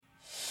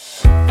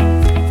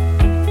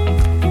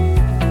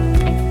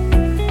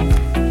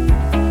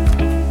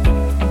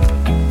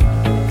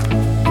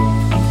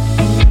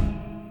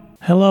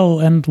Hello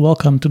and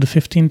welcome to the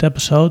 15th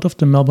episode of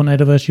the Melbourne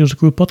AWS User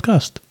Group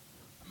podcast.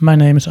 My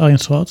name is Arjen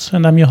Swartz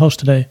and I'm your host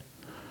today.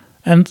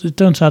 And it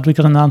turns out we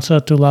got an answer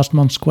to last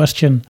month's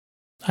question.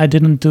 I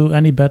didn't do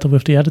any better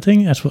with the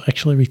editing as we're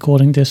actually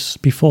recording this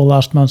before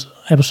last month's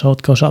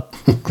episode goes up.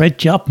 Great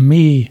job,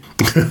 me!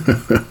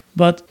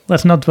 But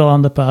let's not dwell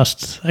on the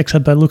past,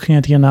 except by looking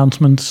at the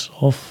announcements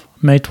of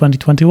May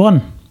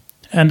 2021.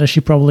 And as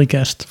you probably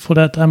guessed, for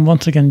that I'm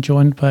once again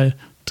joined by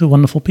two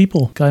wonderful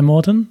people, Guy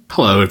Morton.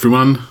 Hello,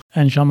 everyone.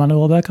 And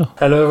Jean-Manuel Becker.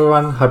 Hello,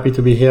 everyone. Happy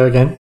to be here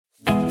again.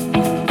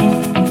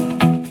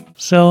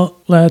 So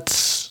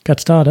let's get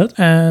started.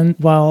 And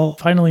while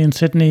finally in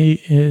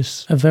Sydney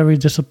is a very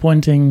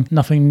disappointing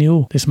nothing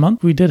new this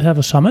month, we did have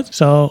a summit.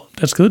 So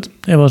that's good.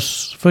 It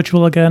was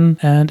virtual again.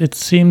 And it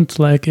seemed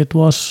like it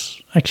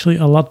was actually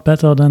a lot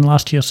better than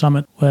last year's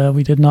summit, where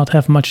we did not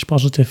have much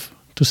positive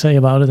to say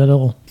about it at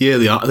all. Yeah,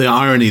 the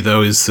irony,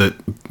 though, is that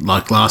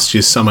like last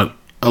year's summit,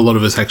 a lot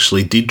of us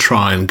actually did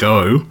try and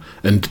go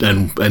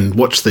and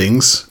watch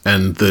things,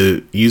 and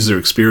the user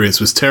experience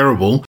was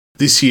terrible.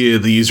 This year,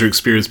 the user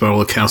experience by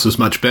all accounts was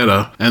much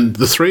better, and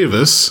the three of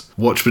us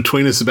watched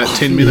between us about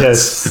 10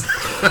 minutes.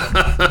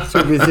 Yes.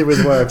 So busy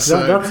with work.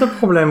 That's a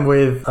problem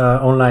with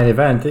online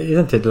event,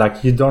 isn't it?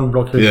 Like, you don't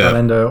block your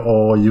calendar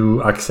or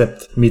you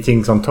accept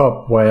meetings on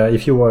top, where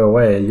if you were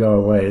away, you're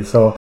away.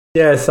 So,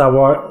 yes, I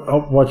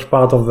watched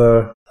part of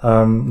the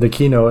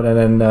keynote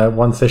and then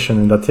one session,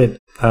 and that's it.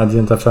 I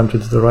didn't have time to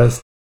do the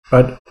rest.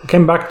 But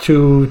came back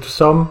to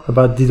some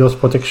about DDoS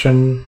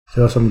protection.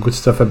 There was some good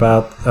stuff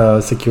about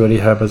Security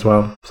Hub as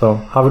well. So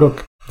have a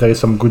look. There is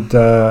some good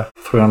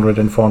 300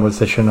 and 400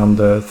 session on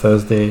the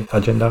Thursday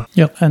agenda.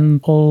 Yep, and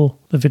all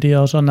the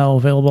videos are now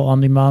available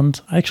on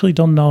demand. I actually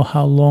don't know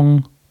how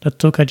long that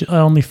took. I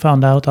only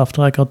found out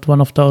after I got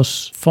one of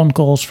those phone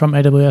calls from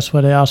AWS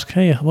where they ask,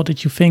 hey, what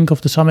did you think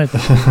of the summit?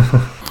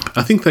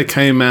 I think they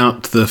came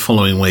out the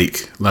following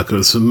week. Like it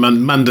was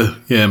Monday,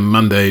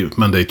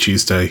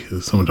 Tuesday,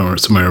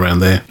 somewhere around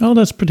there. Oh,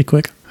 that's pretty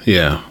quick.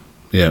 Yeah.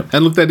 Yeah.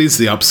 And look, that is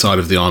the upside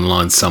of the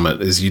online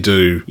summit, is you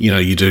do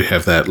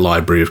have that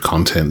library of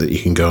content that you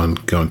can go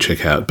and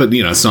check out. But,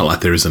 it's not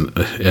like there isn't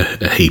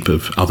a heap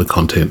of other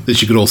content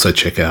that you could also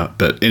check out.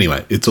 But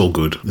anyway, it's all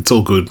good. It's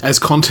all good. As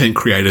content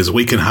creators,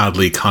 we can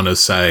hardly kind of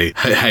say,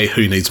 hey,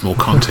 who needs more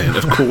content?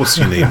 Of course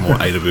you need more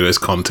AWS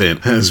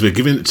content, as we're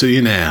giving it to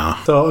you now.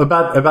 So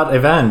about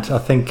event, I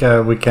think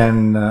we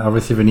can I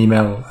received an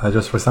email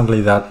just recently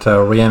that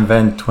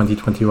reInvent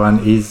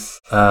 2021 is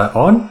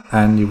on,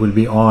 and it will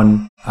be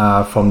on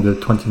from the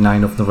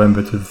 29th of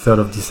November to the 3rd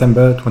of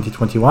December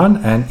 2021,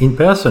 and in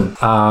person.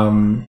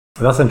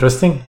 That's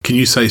interesting. Can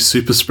you say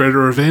super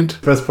spreader event?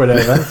 Super spreader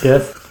event,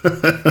 yes.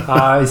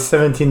 It's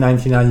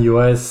 $17.99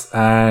 US,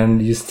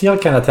 and you still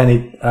can attend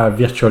it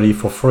virtually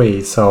for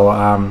free. So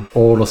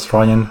all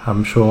Australian,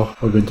 I'm sure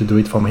we're going to do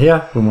it from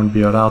here. We won't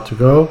be allowed to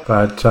go,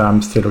 but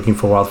I'm still looking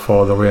forward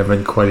for the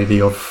reInvent quality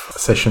of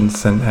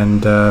sessions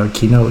and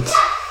keynotes.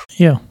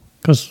 Yeah.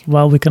 Because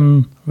while we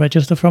can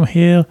register from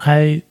here,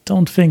 I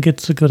don't think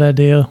it's a good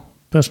idea,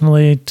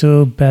 personally,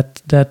 to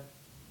bet that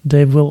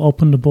they will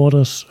open the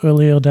borders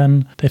earlier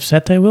than they've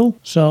said they will.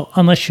 So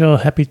unless you're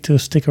happy to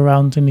stick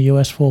around in the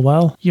US for a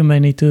while, you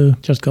may need to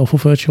just go for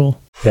virtual.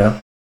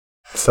 Yeah.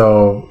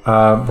 So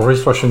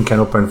registration can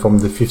open from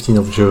the 15th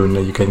of June.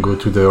 You can go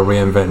to the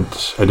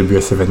reInvent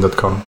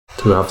awsevent.com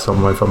to have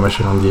some more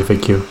information on the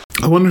FAQ.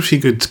 I wonder if you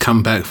could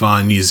come back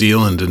via New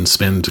Zealand and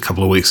spend a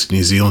couple of weeks in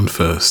New Zealand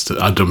first.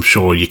 I'm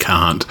sure you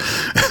can't.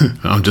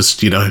 I'm just,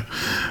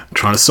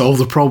 trying to solve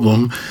the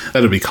problem.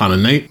 That'd be kind of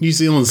neat. New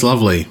Zealand's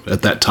lovely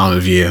at that time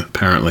of year,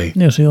 apparently.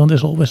 New Zealand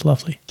is always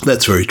lovely.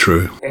 That's very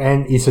true.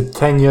 And it's a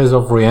 10 years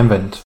of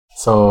reInvent.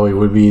 So it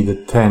will be the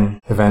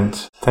 10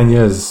 event, 10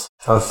 years.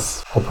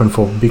 That's open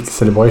for big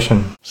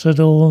celebration. So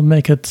it'll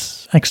make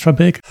it extra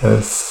big.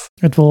 Yes.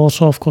 It will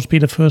also, of course, be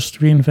the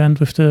first reInvent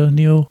with the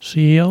new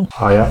CEO.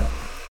 Oh, yeah.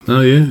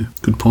 Oh, yeah.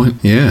 Good point.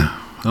 Yeah.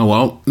 Oh,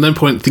 well, no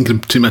point thinking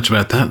too much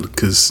about that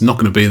because not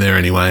going to be there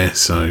anyway.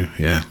 So,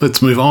 yeah,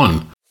 let's move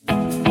on.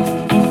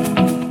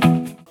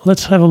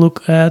 Let's have a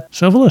look at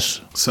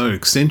serverless. So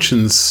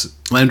extensions,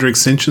 Lambda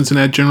extensions are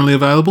now generally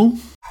available?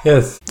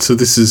 Yes. So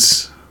this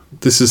is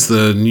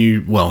the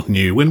new,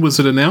 when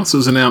was it announced? It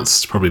was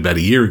announced probably about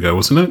a year ago,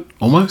 wasn't it?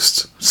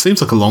 Almost.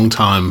 Seems like a long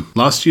time.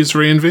 Last year's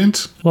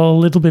reInvent? Well, a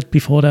little bit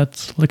before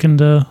that, like in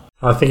the...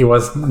 I think it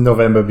was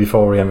November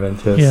before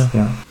reInvent, yes.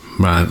 Yeah.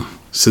 Right.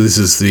 So this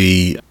is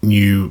the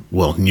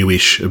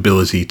newish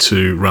ability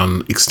to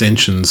run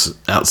extensions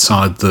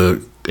outside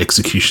the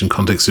execution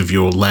context of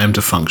your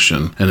Lambda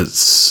function, and it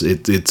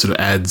sort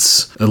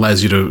of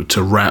allows you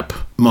to wrap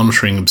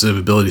monitoring,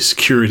 observability,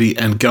 security,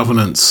 and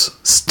governance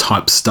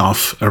type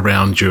stuff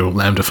around your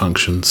Lambda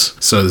functions.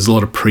 So there's a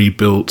lot of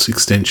pre-built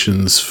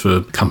extensions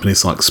for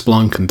companies like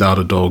Splunk and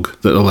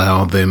Datadog that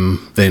allow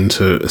them then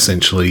to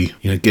essentially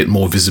get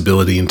more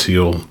visibility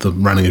into the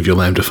running of your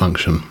Lambda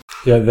function.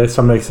 Yeah, there's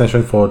some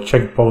extension for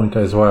checkpoint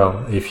as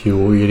well, if you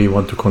really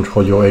want to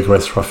control your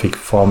egress traffic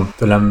from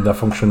the Lambda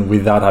function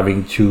without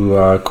having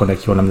to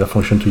connect your Lambda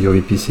function to your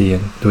VPC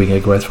and doing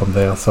egress from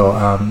there. So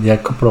a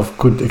couple of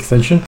good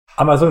extensions.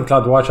 Amazon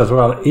CloudWatch as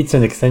well, it's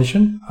an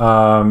extension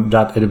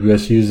that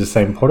AWS uses the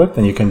same product,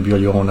 and you can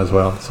build your own as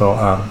well. So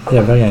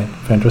very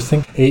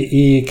interesting.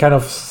 It kind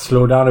of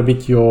slow down a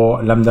bit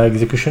your Lambda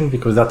execution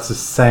because that's the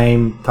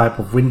same type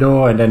of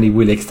window, and then it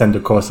will extend the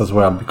cost as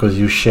well because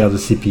you share the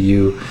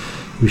CPU,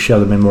 you share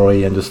the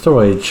memory and the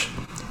storage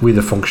with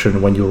the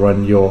function when you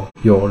run your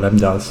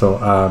Lambda.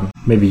 So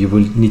maybe you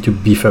will need to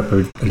beef up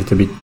a little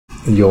bit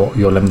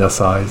your Lambda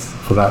size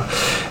for that.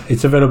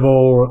 It's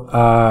available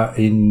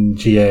in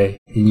GA,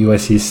 in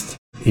US East,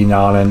 in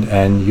Ireland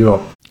and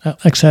Europe.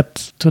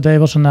 Except today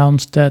was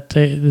announced that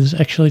there's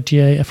actually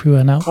GA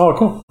everywhere now. Oh,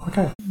 cool.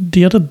 Okay.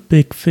 The other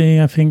big thing,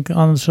 I think,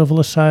 on the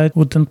serverless side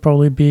would then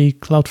probably be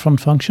CloudFront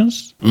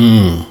Functions,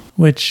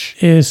 which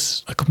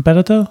is a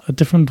competitor, a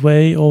different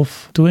way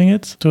of doing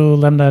it to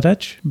Lambda at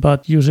Edge,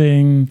 but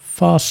using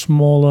far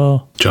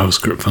smaller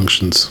JavaScript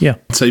functions. Yeah.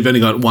 So you've only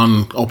got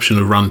one option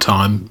of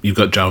runtime. You've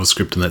got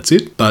JavaScript and that's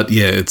it. But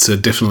yeah, it's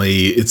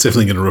definitely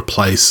going to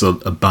replace a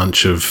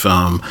bunch of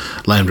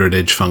Lambda at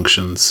Edge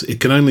functions.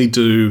 It can only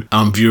do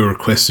viewer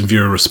request and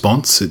viewer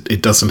response.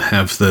 It doesn't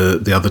have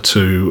the other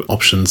two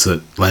options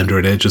that Lambda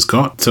at Edge has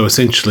got. So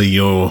essentially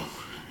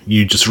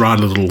you just write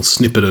a little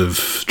snippet of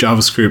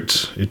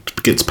JavaScript.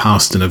 It gets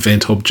passed an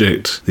event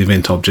object. The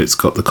event object's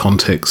got the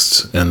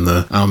context and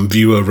the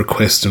viewer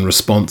request and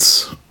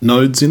response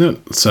nodes in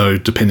it. So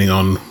depending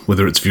on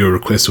whether it's viewer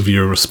request or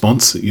viewer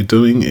response that you're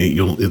doing,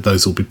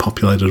 those will be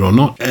populated or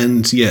not.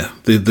 And yeah,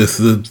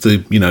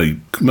 the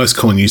most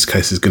common use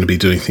case is going to be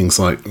doing things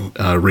like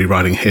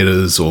rewriting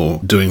headers or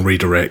doing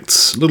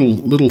redirects,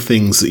 little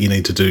things that you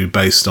need to do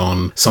based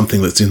on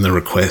something that's in the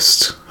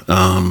request.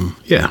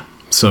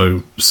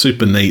 So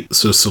super neat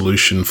sort of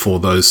solution for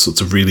those sorts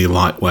of really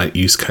lightweight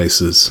use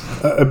cases.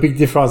 A big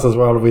difference as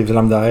well with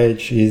Lambda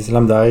Edge is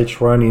Lambda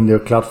Edge run in the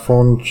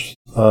CloudFront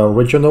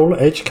regional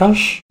edge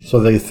cache. So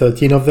there are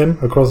 13 of them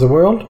across the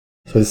world.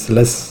 So it's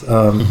less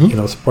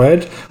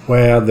spread,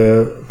 where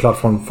the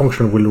CloudFront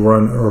function will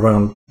run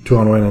around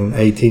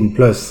 218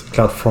 plus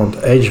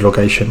CloudFront edge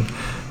location,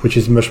 which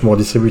is much more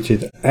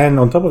distributed. And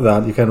on top of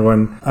that, you can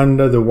run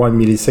under the 1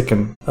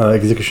 millisecond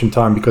execution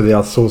time because they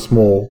are so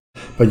small.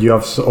 But you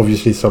have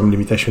obviously some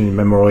limitation in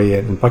memory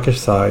and package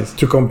size.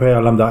 To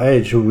compare Lambda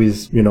Edge, who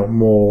is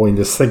more in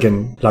the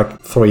second, like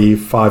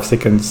 3-5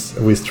 seconds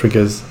with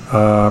triggers,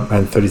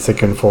 and 30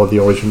 seconds for the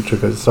original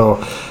triggers.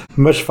 So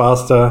much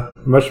faster,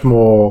 much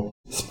more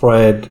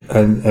spread,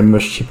 and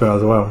much cheaper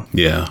as well.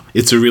 Yeah,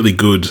 it's a really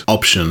good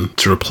option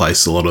to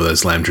replace a lot of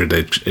those Lambda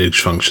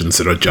Edge functions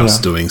that are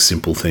just doing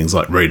simple things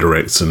like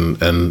redirects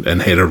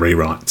and header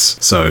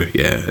rewrites. So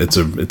yeah,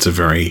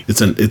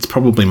 it's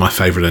probably my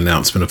favorite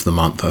announcement of the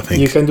month, I think.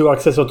 You can do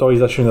access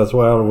authorization as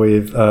well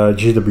with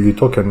GW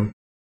token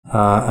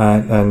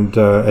and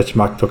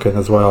HMAC token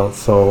as well.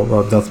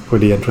 So that's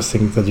pretty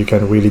interesting that you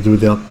can really do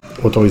that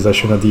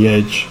authorization at the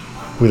edge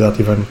without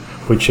even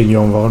reaching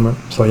your environment.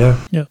 So yeah,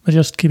 but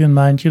just keep in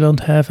mind you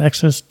don't have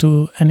access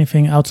to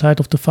anything outside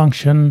of the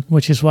function,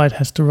 which is why it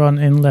has to run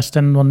in less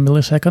than 1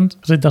 millisecond,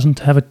 because it doesn't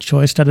have a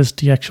choice. That is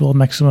the actual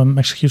maximum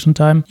execution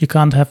time. You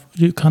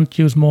can't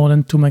use more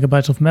than 2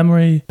 megabytes of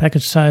memory.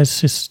 Package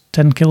size is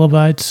 10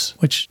 kilobytes,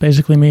 which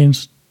basically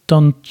means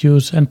don't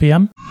use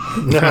NPM.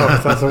 No,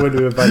 that's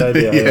already a bad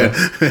idea.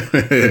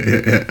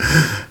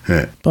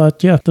 Yeah.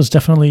 But yeah, there's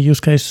definitely a use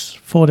case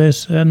for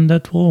this, and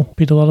that will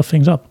speed a lot of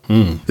things up.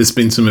 There's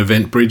been some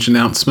Event Bridge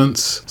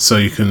announcements, so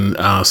you can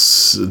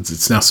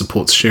it now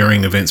supports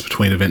sharing events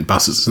between event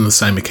buses in the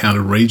same account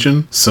and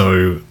region.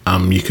 So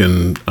you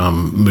can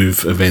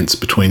move events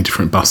between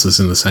different buses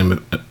in the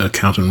same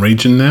account and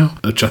region now,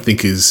 which I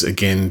think is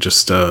again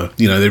just they're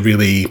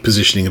really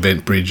positioning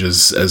Event Bridge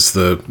as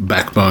the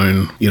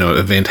backbone,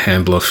 event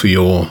handler for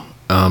your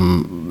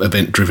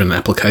event-driven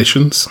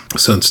applications.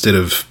 So instead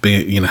of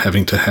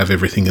having to have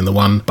everything in the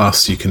one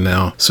bus, you can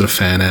now sort of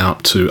fan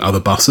out to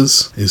other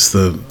buses. Is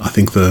the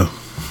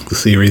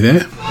theory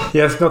there?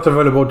 Yeah, it's not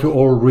available to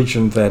all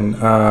regions. Then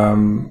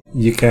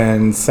you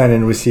can send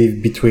and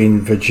receive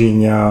between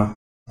Virginia,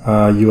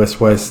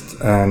 US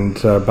West, and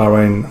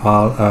Bahrain,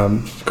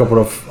 a couple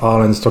of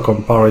Ireland,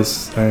 Stockholm,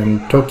 Paris,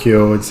 and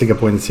Tokyo, and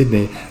Singapore, and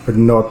Sydney, but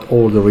not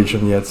all the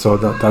region yet. So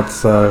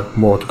that's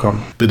more to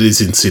come. But it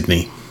is in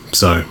Sydney.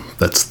 So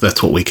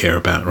that's what we care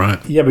about,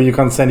 right? Yeah, but you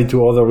can't send it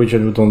to other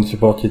regions who don't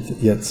support it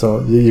yet,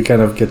 so you kind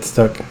of get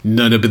stuck.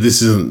 No, but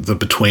this isn't the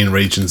between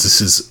regions.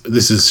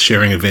 This is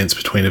sharing events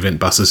between event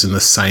buses in the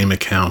same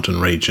account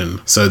and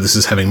region. So this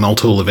is having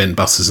multiple event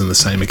buses in the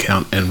same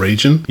account and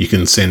region. You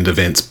can send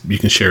events, you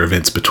can share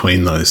events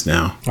between those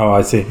now. Oh,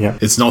 I see. Yeah,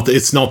 it's not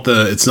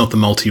the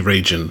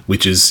multi-region,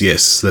 which is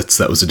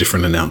that was a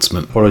different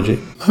announcement. Apology.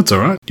 That's all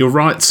right. You're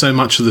right so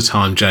much of the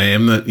time,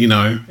 JM,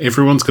 that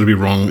everyone's got to be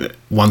wrong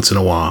once in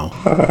a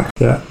while.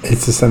 Yeah,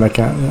 it's the same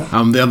account.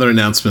 Yeah. The other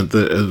announcement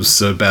that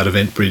was about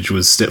EventBridge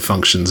was Step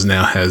Functions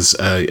now has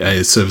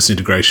a service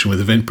integration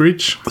with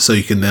EventBridge. So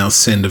you can now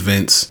send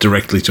events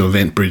directly to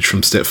EventBridge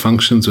from Step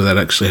Functions without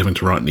actually having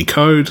to write any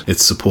code.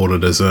 It's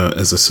supported as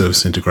a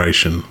service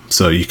integration.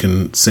 So you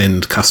can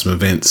send custom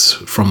events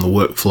from the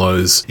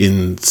workflows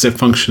in Step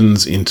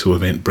Functions into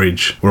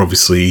EventBridge, where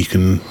obviously you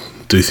can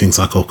do things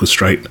like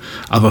orchestrate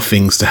other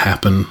things to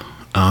happen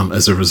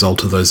as a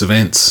result of those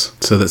events.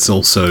 So that's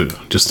also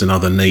just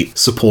another neat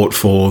support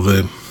for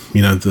the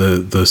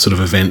sort of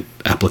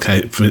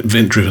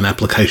event-driven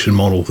application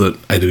model that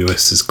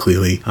AWS is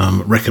clearly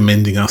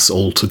recommending us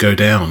all to go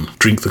down.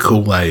 Drink the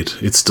Kool-Aid.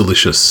 It's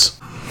delicious.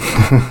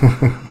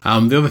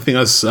 The other thing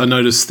I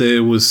noticed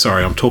there was,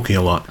 sorry, I'm talking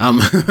a lot.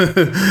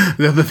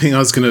 The other thing I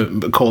was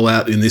going to call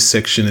out in this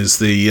section is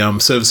the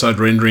server-side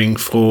rendering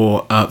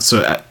for,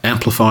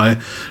 Amplify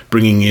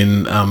bringing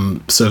in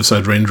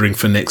server-side rendering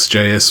for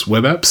Next.js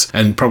web apps.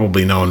 And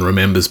probably no one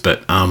remembers,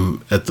 but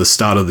at the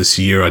start of this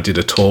year, I did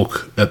a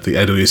talk at the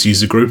AWS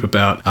user group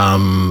about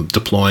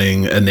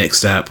deploying a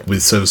Next app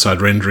with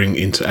server-side rendering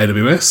into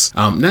AWS.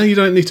 Now you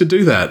don't need to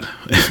do that.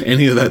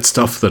 Any of that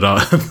stuff that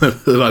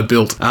I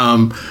built.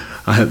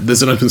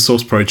 There's an open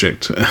source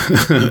project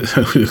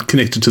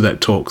connected to that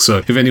talk. So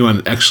if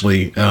anyone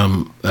actually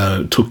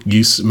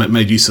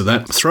made use of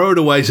that, throw it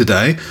away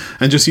today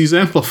and just use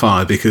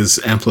Amplify, because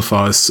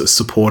Amplify is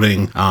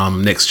supporting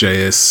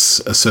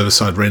Next.js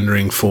server-side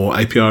rendering for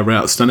API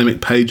routes,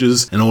 dynamic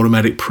pages, and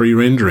automatic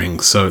pre-rendering.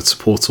 So it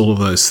supports all of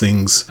those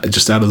things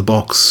just out of the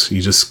box.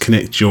 You just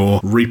connect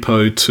your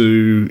repo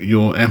to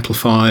your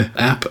Amplify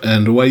app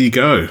and away you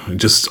go. It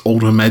just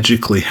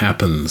auto-magically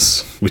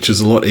happens, which is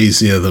a lot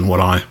easier than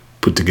what I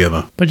put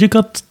together. But you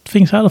got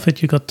things out of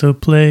it. You got to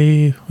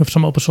play with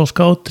some open source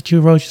code that you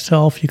wrote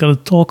yourself. You got a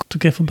talk to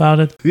give about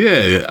it.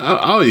 Yeah.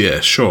 Oh, yeah,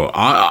 sure.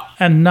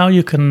 And now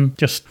you can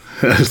just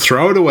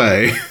throw it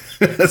away.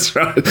 That's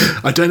right.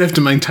 I don't have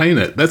to maintain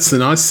it. That's the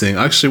nice thing.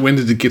 I actually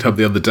went into GitHub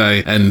the other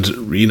day, and,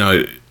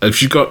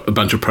 if you've got a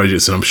bunch of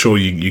projects, and I'm sure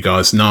you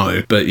guys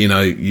know, but,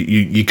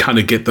 you kind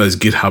of get those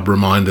GitHub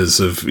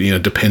reminders of,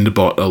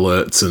 Dependabot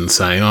alerts and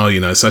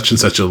saying, such and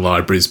such a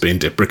library's been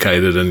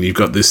deprecated and you've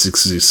got this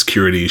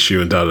security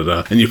issue and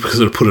da-da-da. And you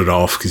sort of put it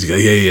off because you go,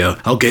 yeah,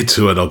 I'll get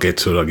to it.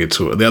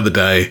 The other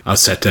day, I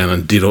sat down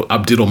and did all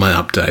my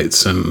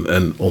updates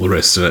and all the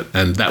rest of it.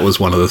 And that was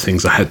one of the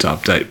things I had to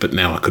update, but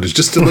now I could have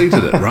just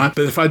deleted it, right?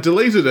 But if I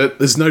deleted it,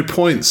 there's no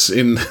points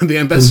in the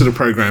ambassador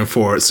program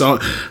for it. So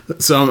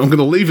I'm going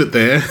to leave it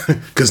there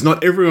because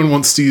not everyone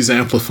wants to use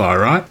Amplify,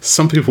 right?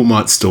 Some people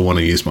might still want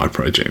to use my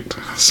project.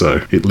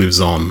 So it lives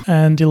on.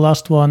 And the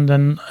last one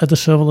then at the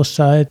serverless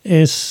side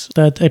is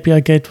that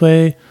API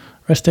gateway.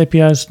 REST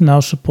APIs now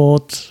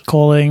support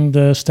calling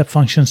the step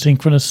function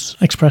synchronous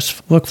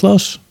express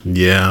workflows.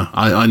 Yeah,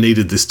 I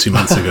needed this 2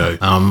 months ago.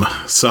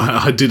 So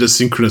I did a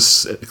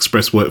synchronous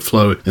express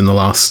workflow in the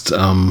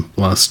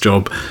last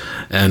job.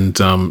 And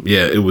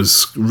it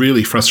was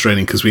really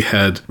frustrating because we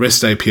had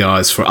REST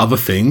APIs for other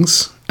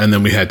things, and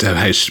then we had to have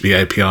HTTP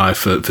API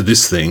for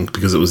this thing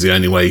because it was the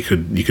only way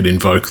you could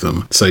invoke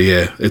them. So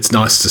yeah, it's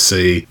nice to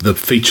see the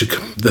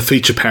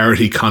feature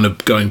parity kind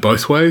of going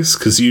both ways,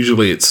 because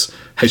usually it's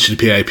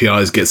HTTP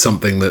APIs get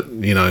something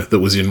that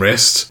was in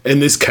REST. In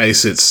this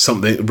case, it's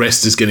something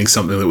REST is getting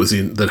something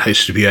that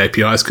HTTP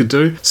APIs could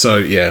do. So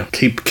yeah,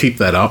 keep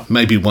that up.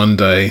 Maybe one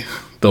day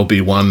there'll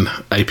be one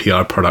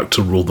API product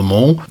to rule them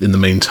all. In the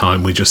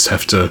meantime, we just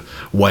have to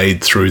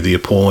wade through the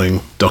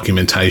appalling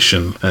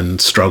documentation and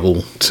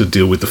struggle to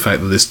deal with the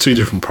fact that there's two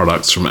different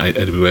products from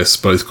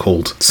AWS, both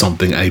called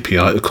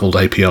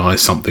API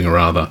something or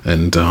other.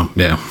 And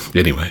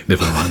anyway,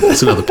 never mind.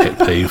 It's another pet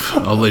peeve.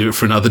 I'll leave it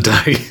for another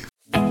day.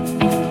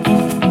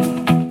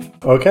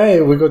 Okay,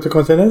 we go to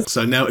containers.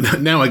 So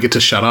now I get to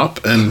shut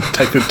up and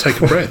take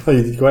a breath. Oh,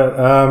 you did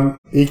well.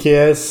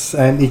 EKS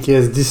and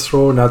EKS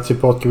distro now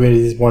support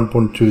Kubernetes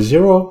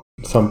 1.20.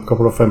 Some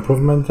couple of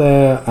improvements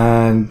there,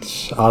 and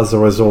as a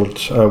result,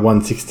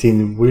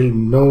 1.16 will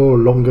no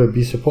longer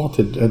be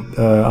supported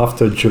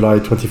after July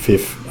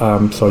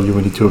 25th. So you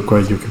will need to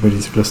upgrade your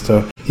Kubernetes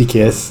cluster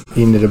EKS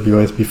in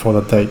AWS before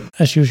that date.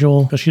 As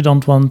usual, because you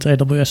don't want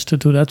AWS to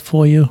do that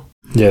for you.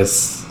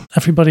 Yes.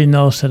 Everybody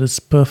knows that it's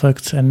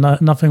perfect and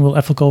nothing will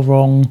ever go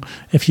wrong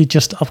if you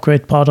just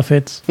upgrade part of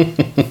it.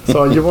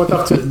 So you don't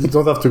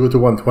have to go to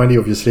 120,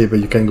 obviously, but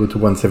you can go to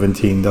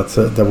 117.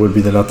 That will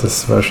be the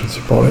latest version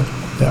supported.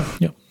 Yeah.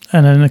 Yep.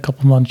 And then in a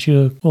couple months,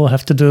 you will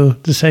have to do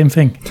the same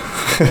thing.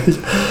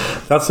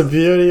 That's the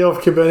beauty of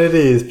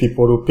Kubernetes.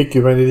 People who pick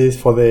Kubernetes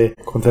for the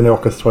container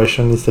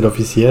orchestration instead of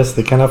ECS,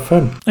 they can have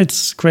fun.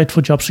 It's great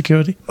for job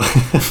security.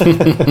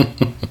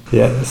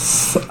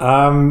 Yes.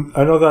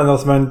 Another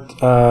announcement,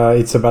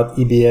 it's about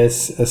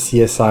EBS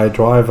CSI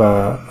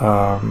driver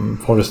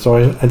for the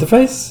storage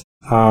interface.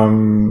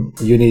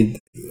 You need,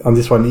 on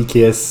this one,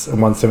 EKS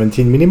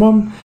 117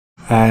 minimum.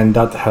 And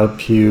that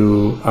helps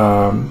you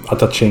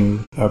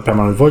attaching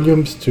permanent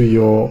volumes to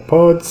your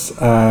pods,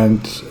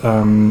 and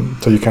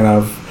so you can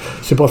have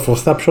support for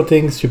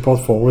snapshotting,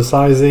 support for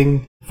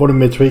resizing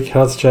volumetric,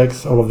 health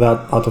checks, all of that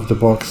out of the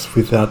box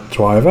with that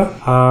driver.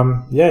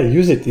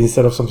 Use it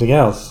instead of something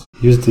else.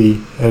 Use the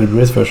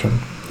AWS version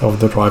of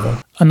the driver.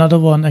 Another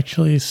one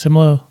actually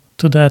similar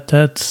to that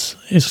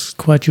is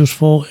quite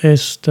useful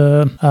is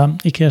the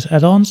EKS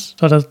add-ons.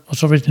 So that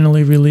was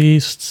originally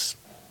released,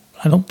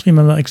 I don't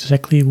remember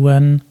exactly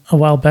when, a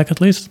while back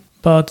at least.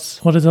 But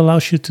what it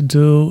allows you to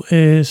do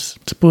is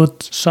to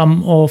put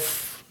some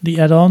of the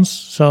add-ons.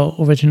 So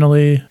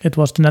originally it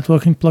was the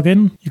networking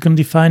plugin. You can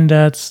define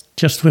that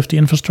just with the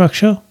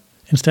infrastructure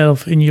instead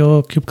of in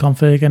your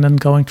kubeconfig and then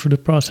going through the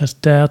process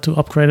there to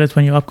upgrade it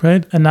when you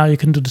upgrade. And now you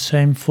can do the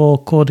same for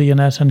core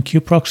DNS and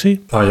kubeproxy.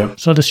 Oh, yeah.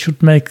 So this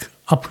should make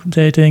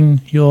updating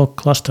your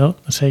cluster,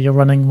 let's say you're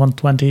running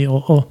 120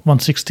 or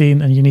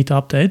 116 and you need to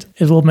update,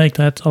 it will make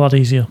that a lot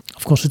easier.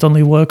 Of course, it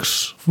only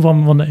works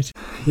from 180.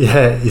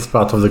 Yeah, it's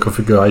part of the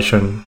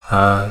configuration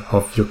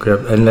of your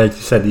kube. And like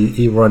you said,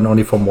 it run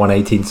only from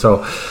 118.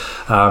 So,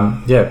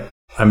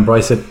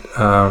 embrace it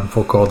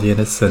for core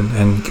DNS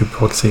and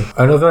kubeproxy.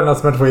 Another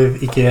announcement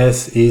with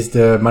EKS is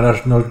the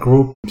managed node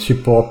group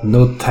support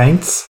node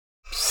taints.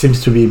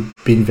 Seems to be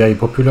been very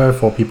popular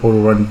for people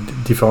who run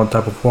different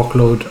type of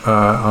workload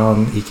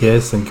on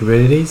EKS and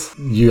Kubernetes.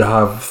 You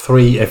have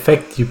 3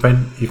 effects you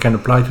can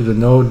apply to the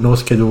node: no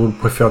schedule,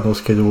 prefer no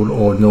schedule,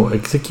 or no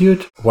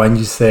execute. When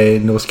you say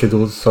no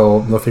schedule,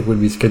 so nothing will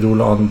be scheduled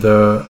on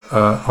the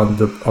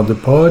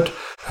pod.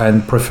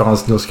 And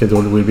preference no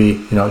schedule will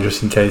be,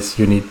 just in case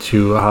you need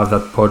to have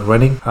that pod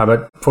running.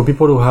 But for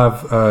people who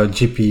have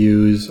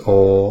GPUs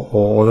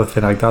or other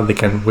thing like that, they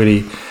can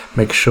really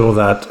make sure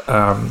that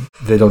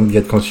they don't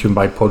get consumed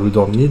by pod who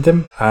don't need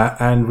them.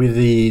 And with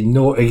the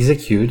no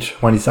execute,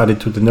 when it's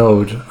added to the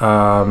node,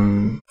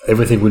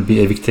 everything will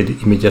be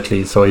evicted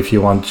immediately. So if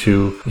you want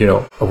to,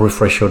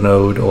 refresh your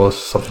node or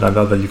something like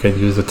that, then you can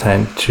use the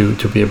taint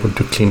to be able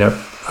to clean up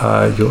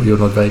your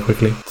node very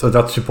quickly. So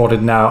that's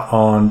supported now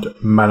on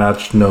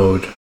managed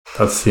node.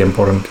 That's the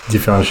important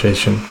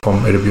differentiation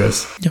from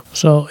AWS. Yep.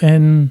 So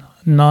in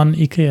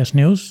non-EKS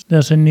news,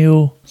 there's a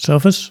new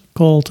service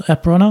called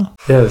AppRunner.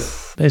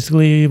 Yes.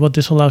 Basically, what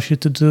this allows you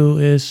to do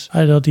is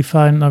either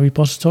define a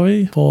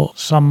repository for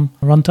some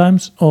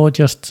runtimes or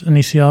just an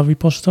ECR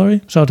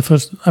repository. So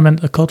I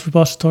meant a code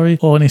repository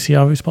or an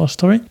ECR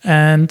repository.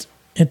 And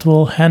it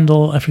will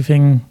handle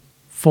everything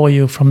for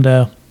you from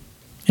there,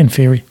 in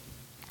theory.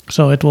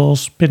 So it will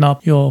spin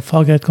up your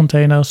Fargate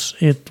containers,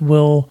 it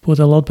will put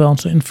a load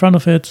balancer in front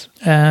of it,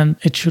 and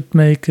it should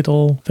make it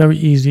all very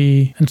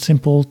easy and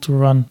simple to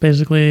run.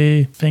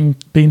 Basically, think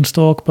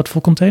Beanstalk, but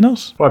for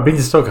containers. Well,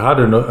 Beanstalk had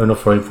an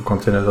offering for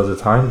containers at the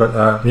time,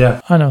 but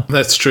yeah. I know.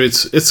 That's true.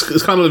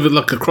 It's kind of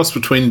like a cross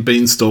between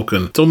Beanstalk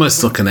and it's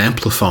almost like an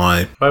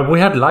Amplify. But we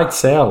had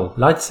Lightsail.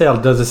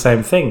 Lightsail does the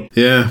same thing.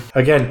 Yeah.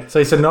 Again, so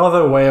it's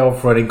another way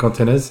of running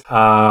containers.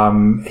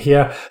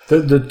 Here,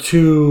 the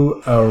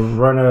two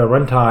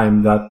runtime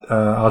that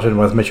Arjun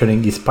was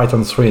mentioning is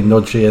Python 3 and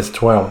Node.js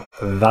 12.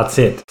 That's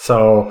it.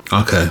 So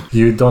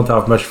you don't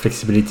have much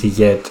flexibility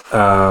yet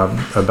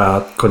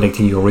about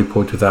connecting your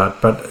repo to that.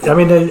 But I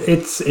mean,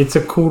 it's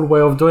a cool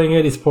way of doing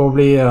it. It's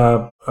probably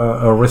a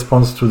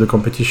response to the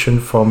competition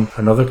from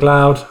another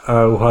cloud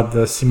who had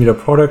a similar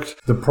product.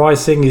 The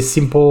pricing is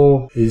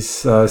simple, is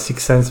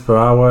 6 cents per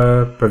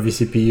hour per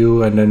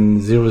vCPU, and then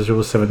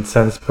 0.07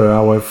 cents per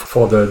hour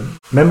for the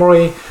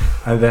memory,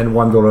 and then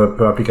 $1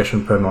 per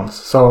application per month.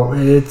 So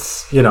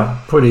it's,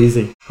 pretty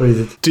easy.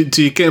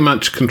 Do you get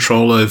much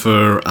control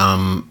over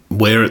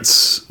where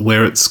it's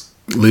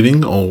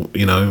living, or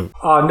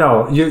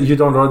no, you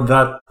don't run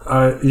that.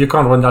 You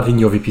can't run that in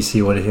your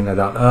VPC or anything like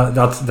that.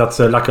 That's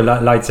like a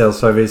Lightsail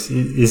service.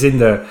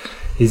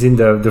 Is in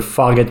the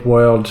Fargate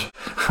world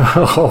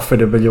of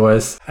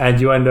AWS, and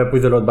you end up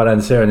with a load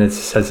balancer and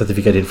it's a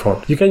certificate in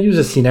front. You can use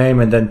a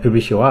CNAME and then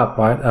publish your app,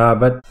 right?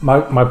 But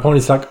my point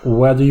is like,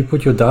 where do you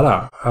put your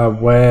data?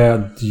 Where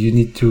do you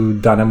need to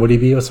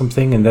DynamoDB or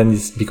something, and then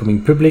it's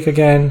becoming public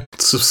again?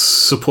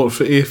 Support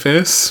for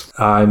EFS?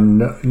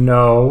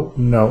 No.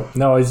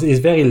 It's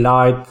very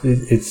light.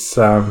 It's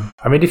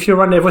if you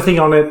run everything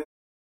on it,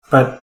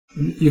 but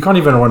you can't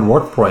even run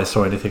WordPress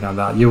or anything like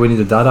that. You will need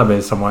a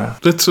database somewhere.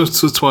 That's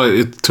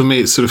why, to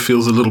me, it sort of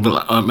feels a little bit...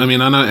 I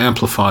know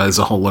Amplify is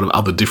a whole lot of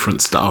other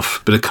different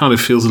stuff, but it kind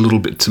of feels a little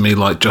bit to me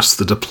like just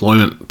the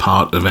deployment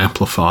part of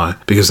Amplify,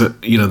 because,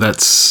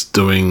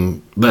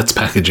 that's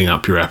packaging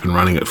up your app and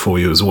running it for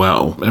you as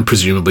well, and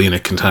presumably in a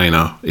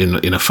container, in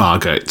a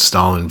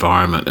Fargate-style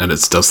environment, and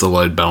it does the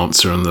load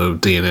balancer and the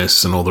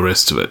DNS and all the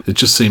rest of it. It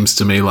just seems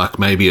to me like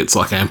maybe it's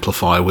like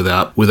Amplify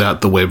without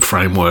the web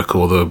framework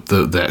or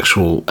the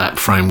actual app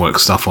framework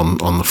stuff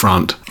on the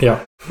front.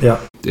 Yeah.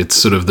 It's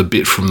sort of the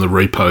bit from the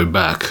repo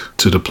back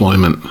to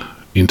deployment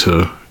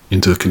into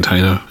the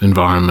container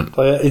environment.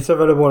 So it's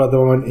available at the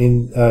moment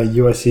in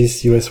US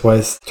East, US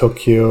West,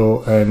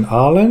 Tokyo, and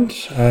Ireland,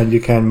 and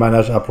you can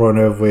manage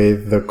AppRunner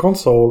with the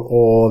console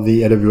or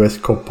the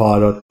AWS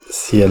Copilot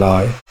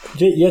CLI.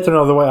 Yet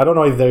another way. I don't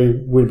know if there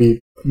will be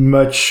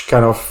much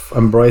kind of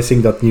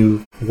embracing that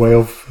new way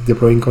of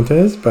deploying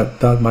containers, but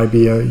that might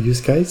be a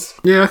use case.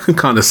 Yeah, I can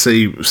kind of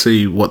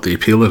see what the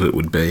appeal of it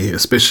would be,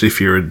 especially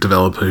if you're a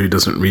developer who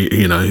doesn't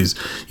who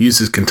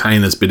uses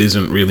containers but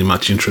isn't really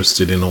much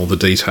interested in all the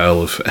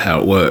detail of how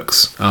it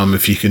works.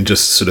 If you can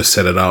just sort of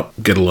set it up,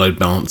 get a load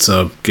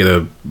balancer, get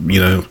a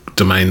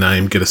domain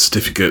name, get a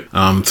certificate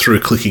through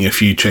clicking a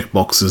few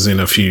checkboxes in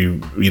a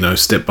few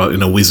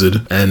in a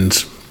wizard,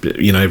 and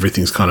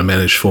everything's kind of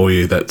managed for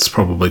you. That's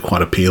probably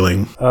quite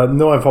appealing.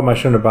 No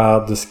information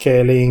about the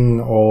scaling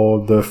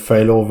or the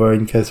failover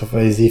in case of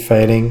AZ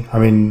failing. I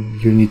mean,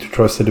 you need to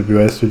trust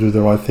AWS to do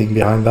the right thing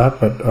behind that,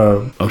 but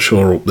I'm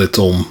sure that's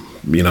all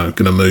going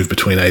to move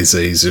between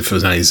AZs. If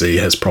an AZ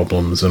has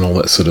problems and all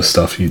that sort of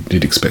stuff,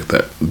 you'd expect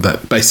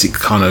that basic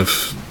kind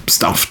of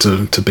stuff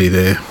to be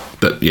there.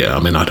 But yeah, I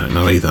mean, I don't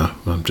know either.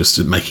 I'm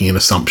just making an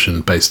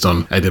assumption based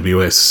on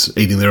AWS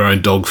eating their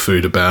own dog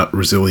food about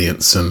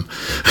resilience, and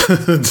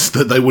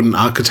that they wouldn't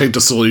architect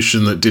a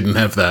solution that didn't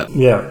have that.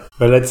 Yeah,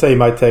 but let's say it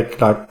might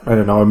take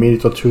a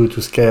minute or two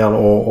to scale,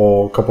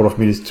 or a couple of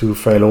minutes to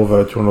fail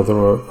over to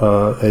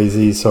another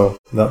AZ. So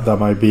that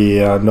might be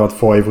not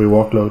for every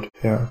workload.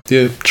 Yeah.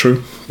 Yeah,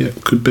 true. Yeah,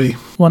 could be.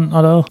 One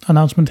other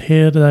announcement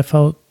here that I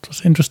thought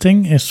was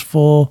interesting is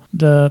for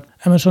the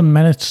Amazon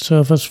Managed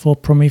Service for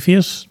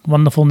Prometheus.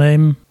 Wonderful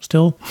name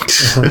still.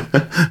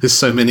 There's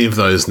so many of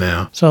those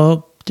now.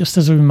 So just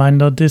as a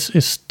reminder, this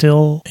is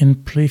still in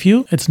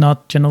preview. It's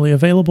not generally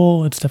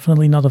available. It's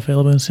definitely not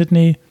available in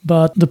Sydney.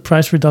 But the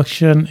price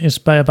reduction is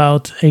by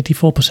about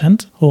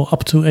 84% or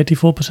up to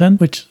 84%,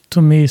 which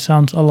to me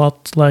sounds a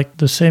lot like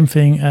the same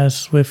thing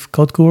as with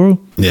CodeGuru.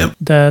 Yeah.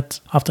 That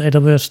after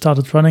AWS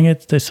started running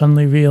it, they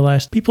suddenly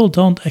realized people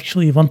don't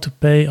actually want to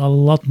pay a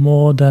lot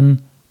more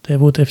than they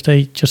would if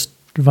they just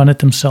run it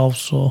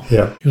themselves or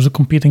use a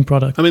competing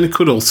product. I mean, it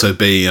could also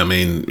be, and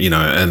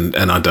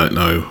I don't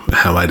know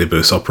how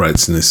AWS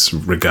operates in this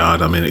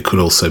regard. I mean, it could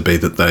also be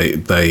that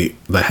they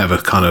have a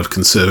kind of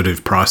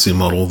conservative pricing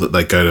model that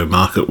they go to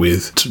market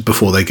with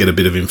before they get a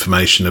bit of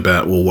information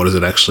about, well, what does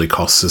it actually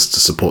cost us to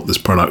support this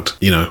product?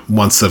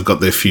 Once they've got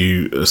their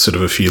few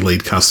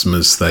lead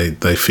customers,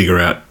 they figure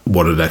out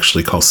what it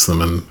actually costs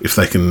them, and if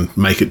they can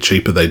make it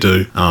cheaper, they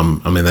do.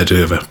 They do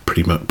have a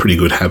pretty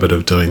good habit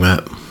of doing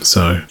that.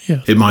 So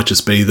It might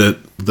just be that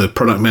the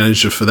product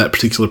manager for that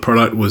particular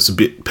product was a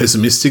bit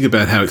pessimistic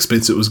about how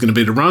expensive it was going to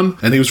be to run,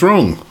 and he was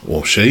wrong,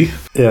 or she.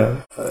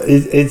 Yeah,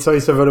 it's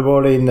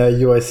available in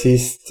US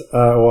East,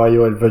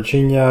 Ohio and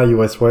Virginia,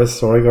 US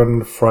West,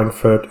 Oregon,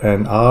 Frankfurt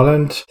and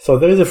Ireland. So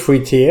there is a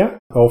free tier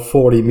of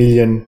 40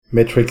 million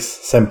metrics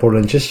sample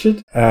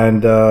ingested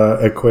and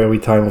a query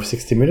time of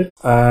 60 minutes.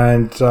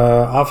 And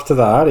after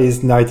that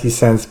is 90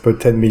 cents per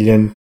 10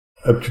 million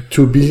up to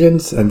 2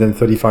 billions, and then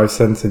 35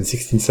 cents and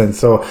 16 cents.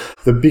 So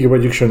the big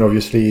reduction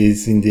obviously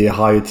is in the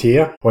higher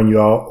tier when you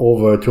are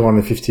over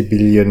 250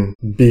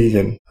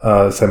 billion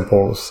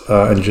samples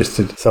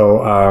ingested.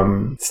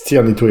 So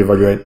still need to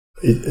evaluate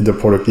the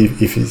product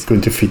if it's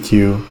going to fit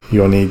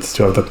your needs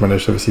to have that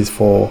managed services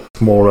for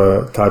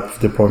smaller type of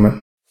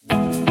deployment.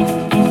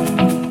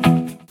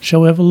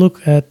 Shall we have a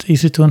look at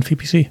EC2 and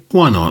VPC?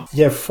 Why not?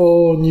 Yeah,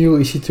 4 new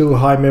EC2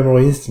 high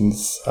memory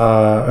instances,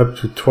 up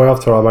to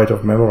 12 terabyte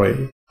of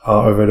memory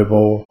are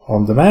available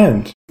on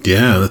demand.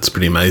 Yeah, that's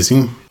pretty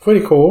amazing. Pretty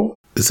cool.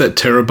 Is that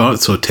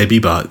terabytes or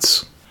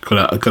tebibytes?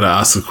 I've got to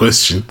ask the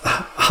question.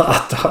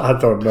 I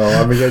don't know.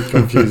 I'm getting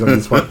confused on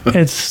this one.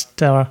 It's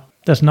tera.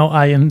 There's no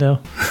I in there.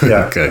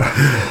 Yeah. Okay.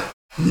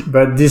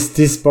 But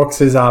these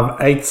boxes have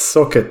 8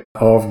 sockets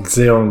of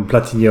Xeon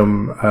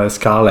Platinum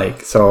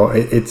Skylake. So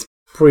it's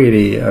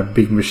pretty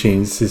big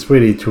machines. It's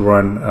ready to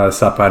run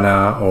SAP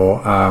HANA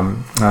or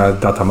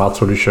Data Mart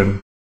solution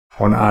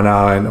on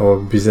HANA or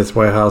business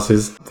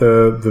warehouses.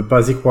 The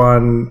basic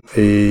one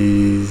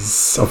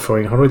is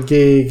offering 100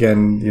 gig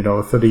and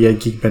 38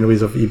 gig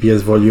bandwidth of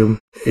EBS volume.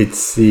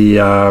 It's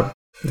the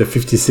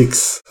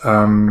 56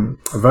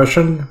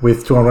 version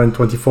with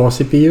 224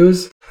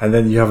 CPUs, and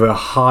then you have a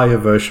higher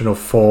version of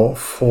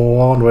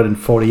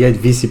 448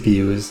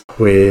 vCPUs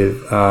with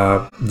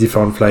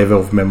different flavor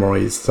of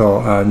memories,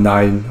 so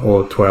 9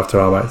 or 12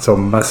 terabytes, so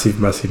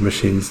massive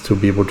machines to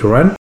be able to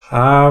run.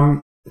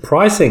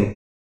 Pricing.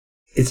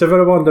 It's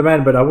available on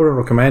demand, but I wouldn't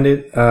recommend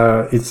it.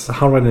 It's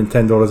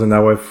 $110 an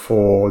hour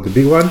for the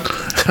big one.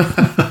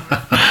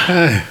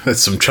 Hey,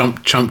 that's some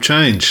chump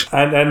change.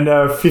 And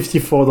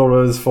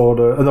 $54 for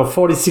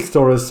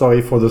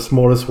 $46, for the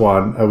smallest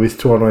one with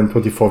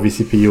 224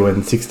 vCPU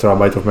and 6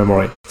 terabytes of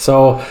memory.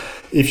 So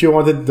if you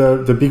wanted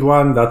the big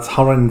one, that's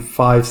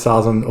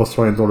 105,000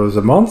 Australian dollars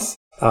a month.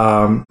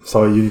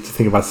 So you need to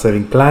think about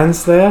saving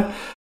plans there.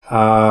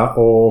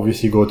 Or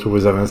obviously go to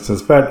reserve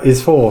instance, but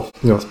it's for,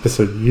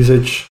 special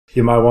usage.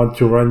 You might want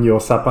to run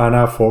your SAP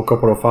HANA for a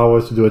couple of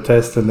hours to do a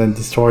test and then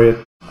destroy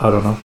it. I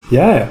don't know.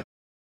 Yeah.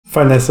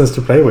 Fun instance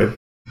to play with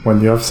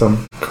when you have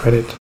some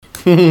credit.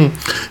 Need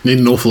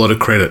an awful lot of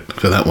credit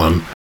for that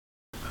one.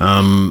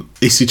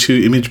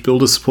 EC2 Image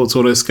Builder supports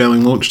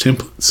auto-scaling launch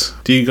templates.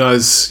 Do you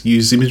guys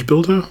use Image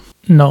Builder?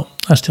 No,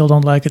 I still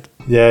don't like it.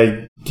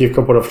 Yeah, Give a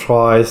couple of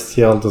tries,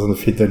 still doesn't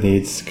fit the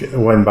needs,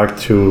 went back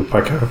to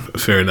Packer.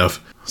 Fair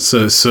enough.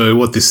 So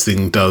what this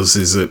thing does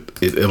is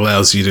it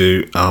allows you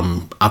to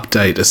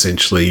update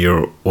essentially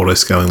your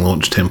auto-scaling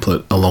launch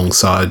template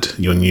alongside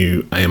your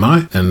new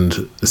AMI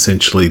and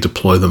essentially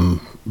deploy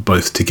them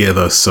both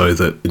together, so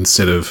that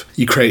instead of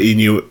you create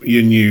your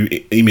new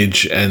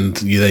image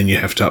and you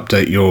have to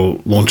update your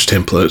launch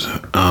template,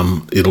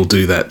 it'll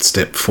do that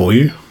step for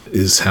you,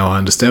 is how I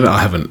understand it.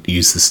 I haven't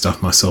used this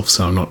stuff myself,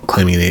 so I'm not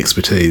claiming any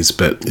expertise,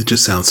 but it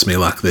just sounds to me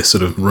like they're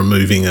sort of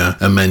removing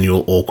a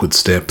manual awkward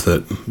step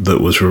that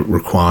was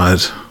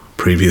required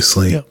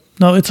previously. Yeah.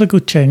 No, it's a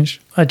good change.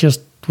 I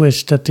just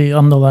wish that the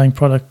underlying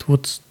product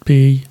would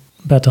be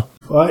better.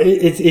 Well,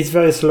 it's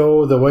very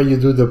slow. The way you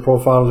do the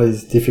profile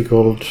is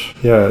difficult.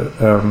 Yeah,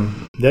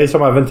 there is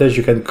some advantage.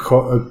 You can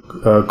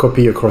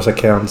copy across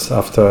accounts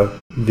after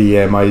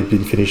the AMI has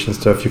been finished and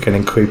stuff. You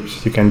can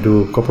encrypt. You can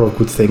do a couple of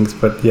good things.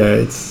 But yeah,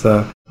 it's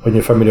when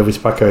you're familiar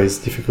with Packer, it's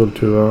difficult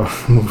to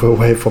move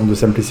away from the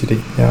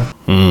simplicity. Yeah.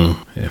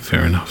 Yeah,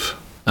 fair enough.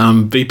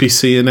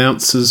 VPC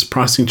announces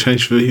pricing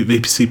change for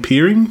VPC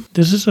peering.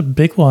 This is a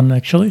big one,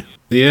 actually.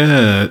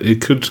 Yeah,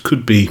 it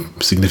could be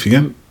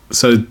significant.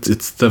 So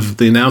it's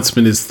the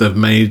announcement is they've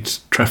made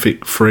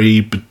traffic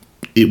free, but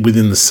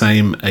within the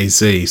same AZ.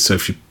 So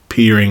if you're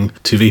peering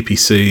to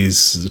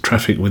VPCs, the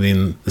traffic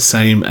within the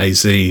same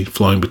AZ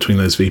flowing between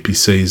those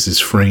VPCs is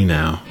free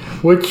now.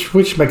 Which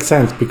makes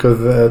sense, because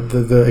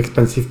the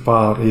expensive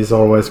part is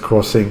always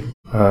crossing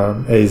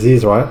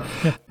AZs, right?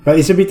 Yeah. But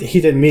it's a bit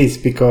hit and miss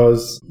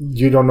because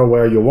you don't know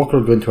where your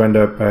workload is going to end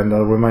up. And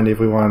I'll remind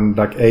everyone,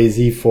 like AZ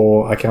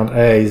for account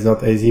A is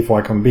not AZ for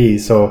account B.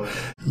 So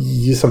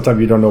sometimes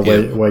you don't know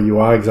where you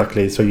are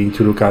exactly. So you need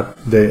to look at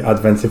the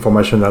advanced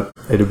information that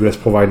AWS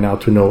provide now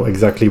to know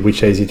exactly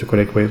which AZ to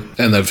connect with.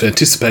 And they've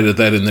anticipated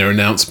that in their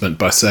announcement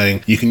by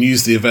saying you can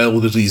use the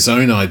availability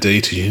zone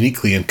ID to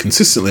uniquely and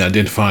consistently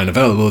identify an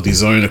availability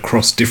zone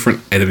across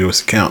different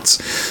AWS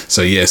accounts.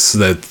 So yes,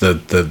 they've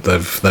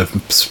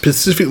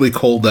specifically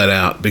called that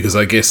out, because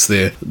I guess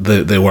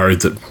they're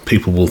worried that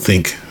people will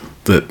think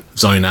that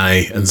Zone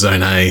A and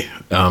Zone A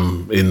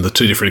in the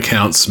two different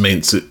accounts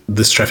means that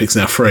this traffic's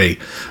now free.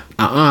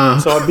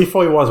 So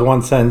before it was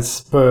 1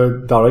 cent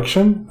per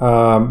direction.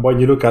 When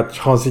you look at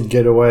transit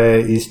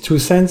gateway, is 2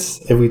 cents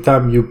every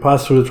time you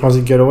pass through the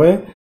transit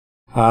gateway.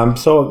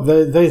 So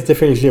there is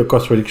definitely a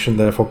cost reduction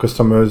there for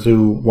customers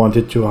who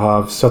wanted to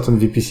have certain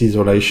VPC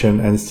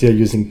isolation and still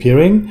using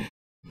peering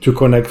to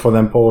connect, for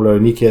example,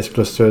 an EKS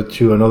cluster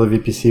to another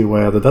VPC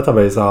where the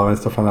database are and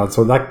stuff like that.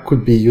 So that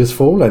could be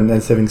useful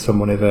and saving some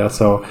money there.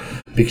 So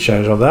big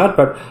change on that.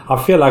 But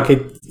I feel like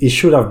it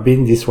should have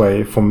been this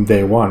way from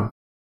day one,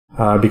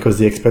 because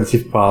the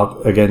expensive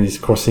part, again, is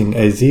crossing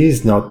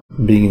AZs, not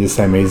being in the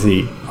same AZ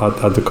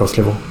at the cost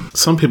level.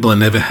 Some people are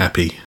never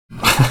happy.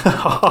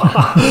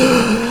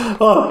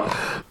 Oh.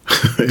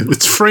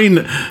 It's free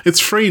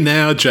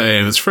now,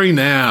 James. It's free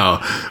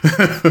now.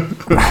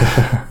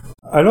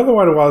 Another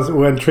one was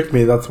when tricked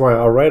me, that's why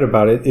I read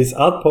about it, is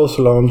Outpost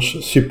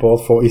launch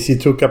support for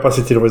EC2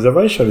 capacity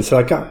reservation. It's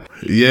like... yeah,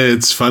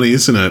 it's funny,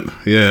 isn't it?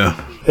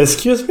 Yeah.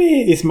 Excuse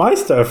me, it's my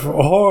stuff,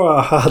 or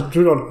I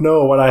do not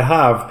know what I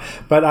have,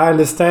 but I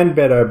understand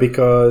better,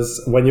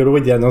 because when you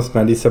read the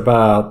announcement, it's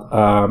about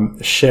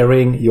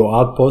sharing your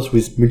Outpost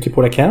with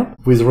multiple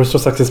accounts with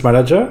Resource Access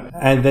Manager,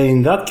 and then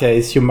in that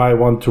case, you might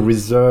want to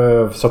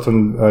reserve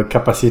certain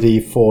capacity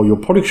for your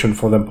production,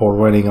 for example,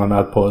 running on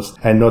Outpost,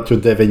 and not to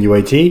dev and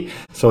UAT.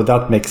 So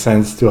that makes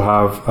sense to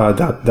have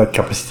that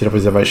capacity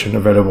reservation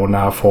available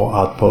now for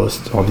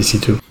Outpost on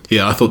EC2.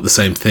 Yeah, I thought the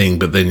same thing,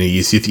 but then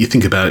you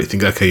think about it, you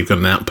think, okay, you've got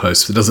an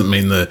Outpost. It doesn't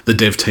mean the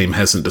dev team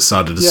hasn't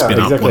decided to spin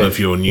up one of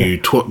your new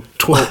 12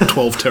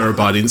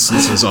 terabyte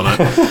instances on it.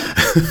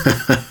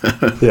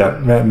 Yeah,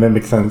 that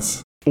makes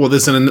sense. Well,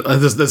 there's a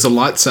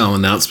Lightsail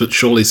announcement.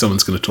 Surely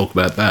someone's going to talk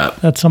about that.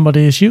 That's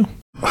somebody issue.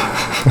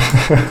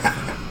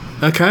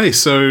 Okay,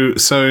 so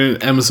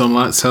Amazon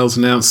Lightsail's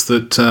announced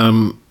that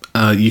the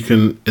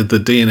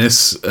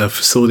DNS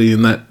facility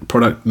in that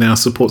product now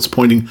supports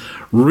pointing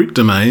root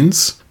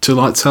domains to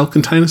Lightsail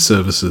container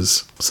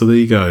services. So there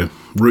you go.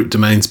 Root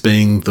domains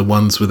being the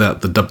ones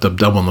without the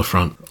www on the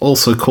front.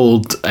 Also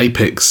called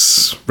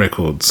Apex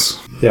records.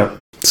 Yeah.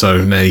 So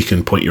now you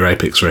can point your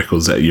Apex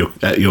records at your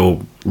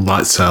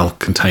Lightsail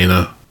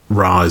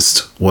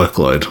containerized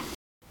workload.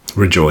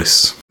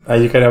 Rejoice.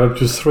 You can have up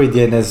to 3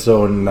 DNS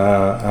zone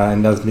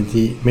and as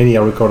many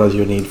records as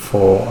you need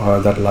for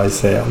that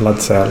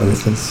Lightsail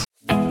instance.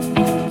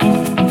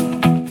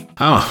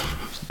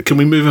 Can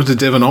we move on to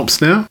DevOps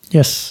now?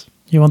 Yes.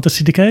 You want the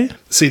CDK?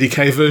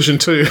 CDK version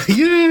 2.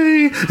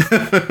 Yay!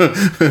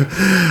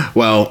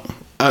 Well,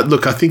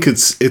 look, I think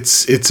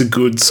it's a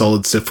good,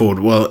 solid step forward.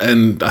 Well,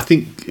 and I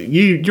think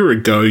you're a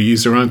Go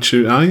user, aren't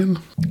you, Arjen?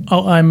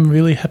 Oh, I'm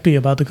really happy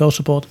about the Go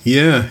support.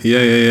 Yeah.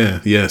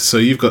 So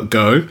you've got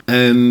Go,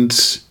 and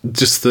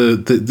just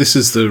this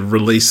is the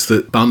release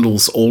that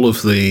bundles all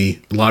of the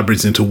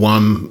libraries into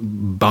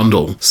one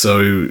bundle.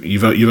 So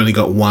you've only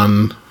got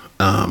one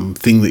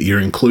thing that you're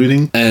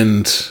including,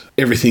 and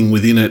everything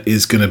within it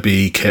is going to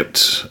be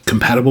kept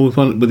compatible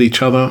with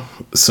each other.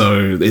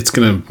 So it's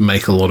going to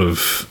make a lot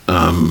of,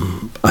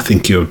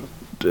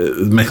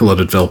 make a lot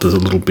of developers a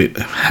little bit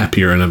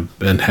happier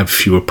and have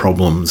fewer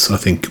problems, I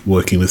think,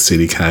 working with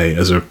CDK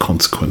as a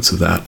consequence of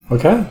that.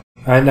 Okay.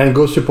 And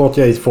Go support,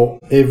 is for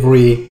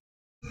every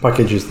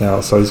packages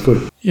now, so it's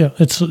good. Yeah,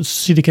 it's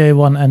CDK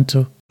 1 and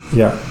 2.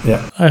 Yeah.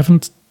 I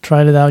haven't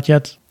tried it out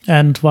yet,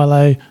 and while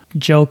I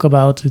joke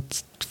about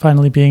it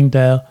finally being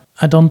there,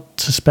 I don't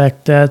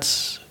suspect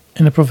that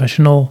in a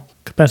professional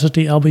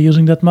capacity I'll be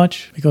using that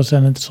much, because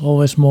then it's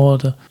always more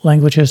the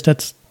languages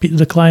that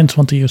the clients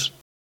want to use.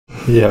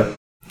 Yeah.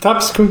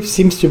 TypeScript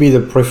seems to be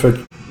the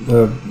preferred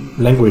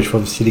language for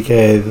the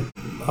CDK.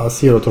 I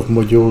see a lot of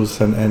modules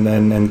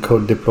and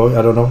code deploy.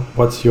 I don't know.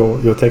 What's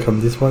your take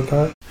on this one,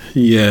 Guy?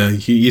 Yeah,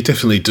 you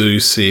definitely do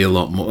see a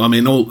lot more. I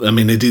mean,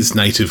 it is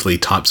natively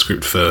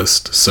TypeScript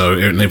first, so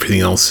everything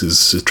else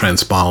is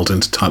transpiled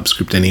into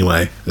TypeScript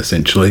anyway,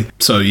 essentially.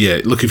 So yeah,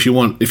 look, if you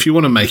want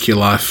to make your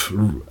life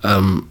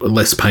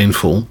less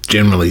painful,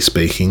 generally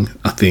speaking,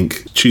 I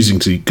think choosing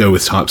to go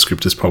with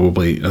TypeScript is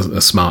probably a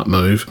smart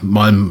move.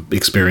 My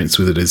experience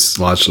with it is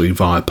largely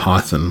via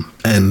Python,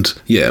 and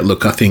yeah,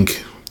 look, I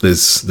think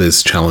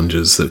there's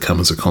challenges that come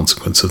as a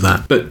consequence of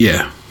that. But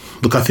yeah,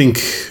 look, I think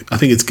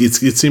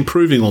it's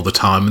improving all the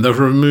time, and they've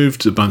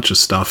removed a bunch of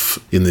stuff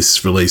in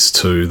this release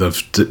too.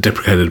 They've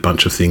deprecated a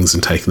bunch of things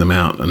and taken them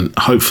out, and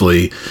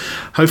hopefully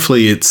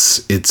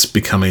it's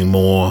becoming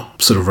more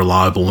sort of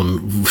reliable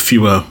and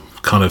fewer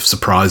kind of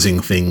surprising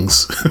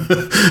things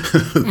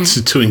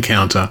to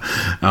encounter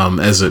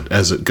as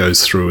it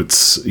goes through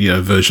its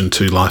version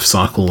 2 life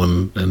cycle,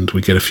 and we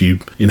get a few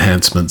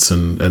enhancements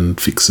and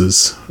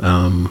fixes.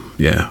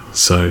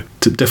 So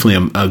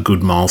definitely a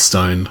good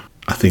milestone.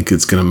 I think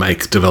it's going to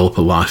make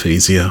developer life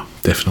easier,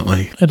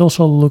 definitely. It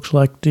also looks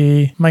like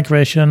the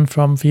migration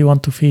from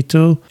V1 to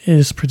V2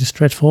 is pretty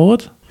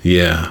straightforward.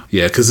 Yeah,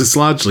 because it's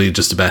largely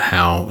just about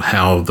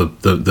how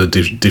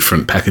the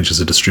different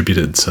packages are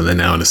distributed. So they're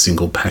now in a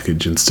single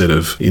package instead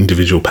of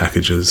individual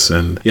packages.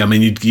 And yeah, I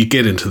mean, you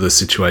get into the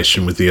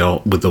situation with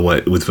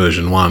with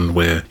version 1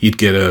 where you'd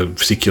get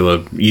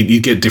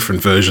you'd get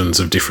different versions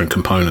of different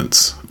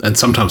components, and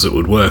sometimes it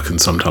would work and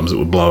sometimes it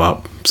would blow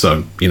up.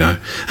 So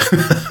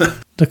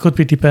there could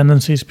be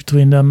dependencies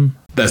between them.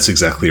 That's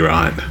exactly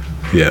right.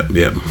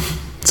 Yeah.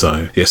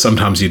 So, yeah,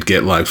 sometimes you'd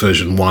get like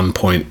version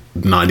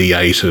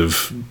 1.98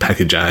 of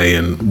package A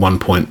and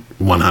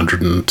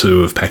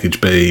 1.102 of package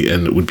B,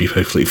 and it would be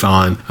perfectly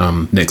fine.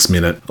 Next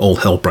minute, all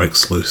hell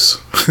breaks loose.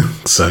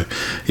 So,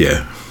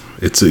 yeah,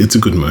 it's a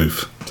good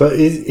move. So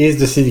is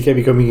the CDK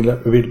becoming a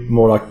bit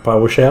more like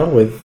PowerShell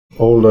with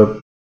all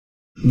the...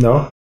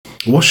 No?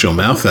 Wash your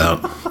mouth out.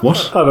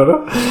 What? I don't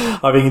know.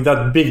 I mean,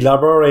 that big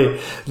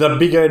library, that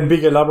bigger and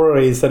bigger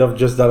library, instead of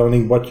just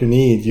downloading what you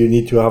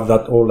need to have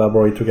that whole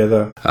library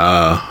together.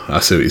 I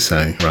see what you're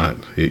saying. Right.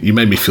 You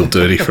made me feel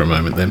dirty for a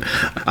moment then.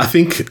 I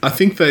think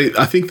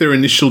their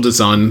initial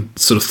design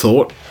sort of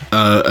thought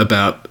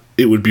about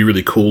it would be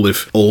really cool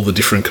if all the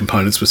different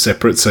components were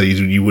separate, so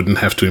you wouldn't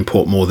have to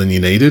import more than you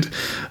needed.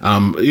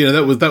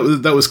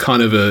 That was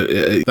kind of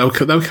they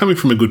were coming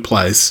from a good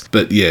place,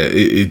 but yeah,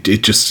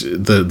 it just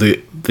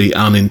the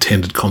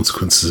unintended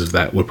consequences of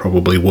that were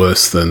probably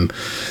worse than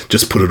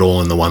just put it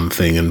all in the one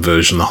thing and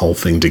version the whole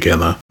thing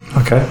together.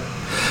 Okay.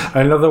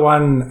 Another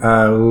one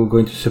we're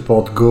going to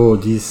support Go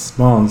this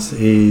month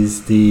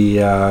is the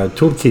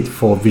toolkit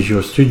for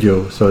Visual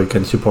Studio, so you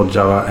can support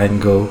Java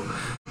and Go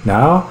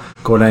now.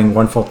 Golang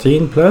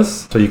 1.14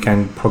 plus, so you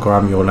can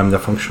program your Lambda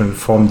function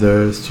from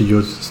the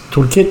Studio's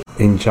toolkit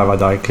in Java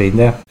directly in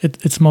there.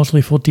 It's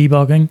mostly for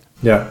debugging.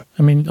 Yeah.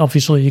 I mean,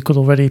 obviously you could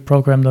already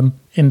program them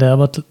in there,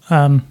 but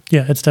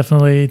it's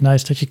definitely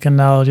nice that you can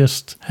now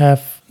just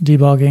have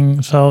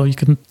debugging, so you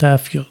can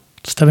have your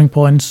stepping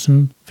points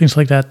and things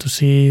like that to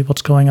see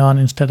what's going on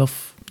instead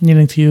of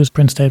needing to use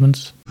print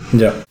statements.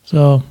 Yeah.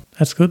 So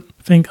that's good.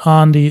 I think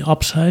on the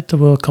upside, there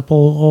were a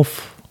couple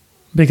of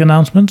big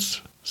announcements.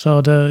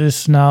 So there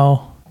is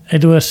now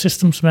AWS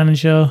Systems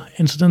Manager,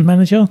 Incident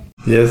Manager.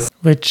 Yes.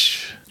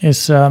 Which is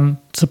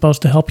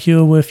supposed to help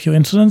you with your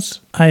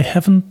incidents. I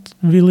haven't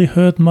really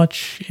heard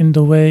much in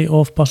the way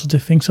of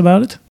positive things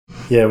about it.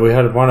 Yeah, we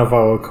had one of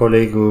our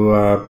colleagues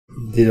who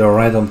did a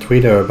rant on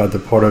Twitter about the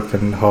product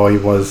and how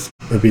it was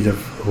a bit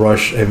of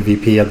rush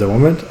MVP at the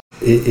moment.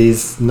 It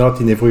is not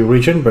in every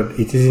region, but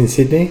it is in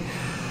Sydney.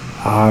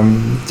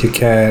 You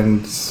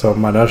can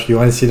manage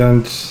your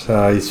incident.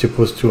 It's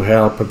supposed to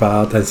help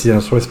about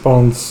incident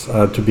response,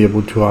 to be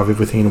able to have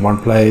everything in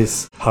one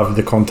place, have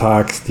the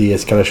contacts, the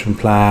escalation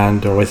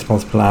plan, the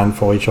response plan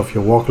for each of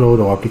your workload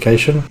or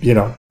application.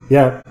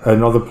 Yeah,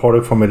 another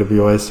product from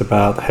AWS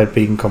about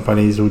helping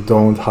companies who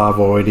don't have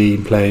already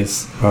in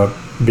place a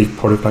big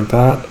product like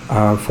that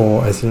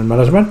for incident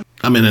management.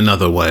 I mean,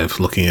 another way of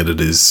looking at it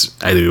is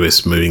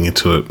AWS moving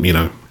into it,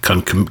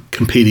 kind of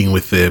competing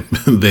with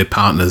their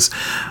partners.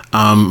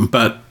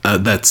 But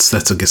that's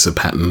I guess a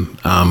pattern.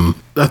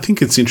 I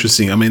think it's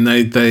interesting. I mean,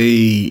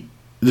 they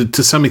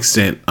to some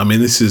extent, I mean,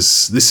 this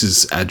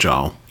is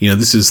agile.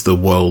 This is the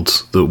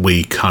world that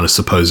we kind of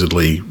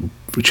supposedly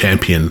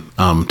champion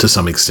to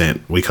some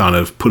extent. We kind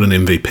of put an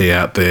MVP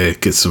out there,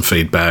 get some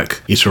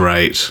feedback,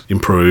 iterate,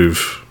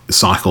 improve,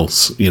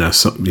 cycles,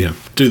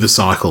 do the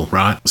cycle,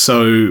 right?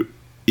 So,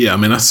 yeah, I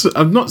mean,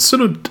 I'm not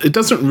it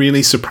doesn't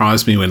really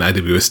surprise me when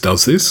AWS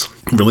does this,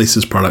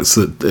 releases products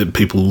that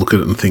people look at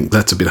it and think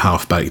that's a bit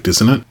half-baked,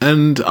 isn't it?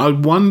 And I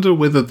wonder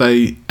whether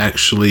they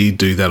actually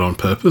do that on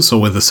purpose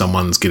or whether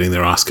someone's getting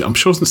their ass kicked.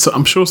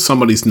 I'm sure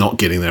somebody's not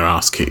getting their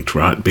ass kicked,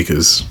 right?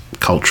 Because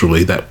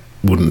culturally that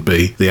wouldn't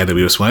be the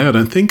AWS way, I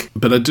don't think.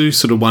 But I do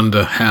sort of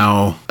wonder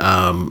how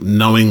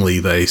knowingly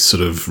they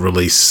sort of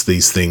release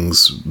these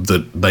things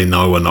that they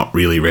know are not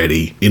really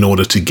ready in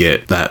order to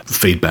get that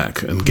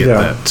feedback and get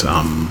that,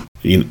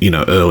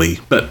 early.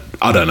 But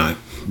I don't know.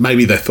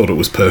 Maybe they thought it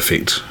was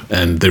perfect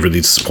and they're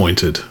really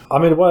disappointed. I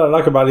mean, what I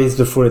like about it is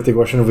the full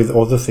integration with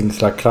other things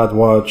like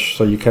CloudWatch,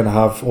 so you can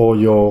have all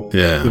your,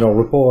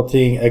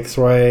 reporting,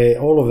 X-ray,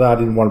 all of that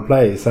in one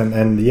place.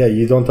 And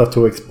you don't have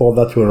to export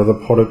that to another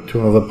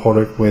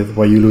product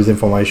where you lose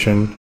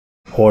information,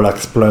 or like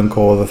Splunk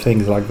or other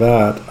things like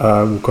that,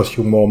 will cost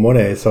you more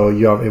money. So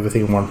you have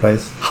everything in one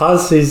place.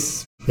 HAS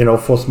is,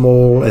 for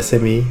small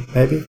SME,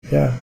 maybe.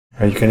 Yeah.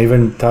 And you can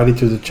even tie it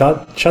to the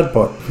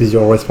chatbot with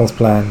your response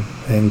plan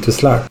into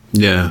Slack.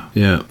 Yeah.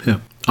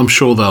 I'm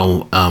sure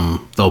they'll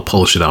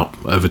polish it up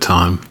over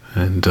time,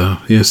 and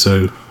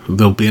so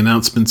there'll be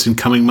announcements in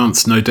coming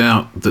months, no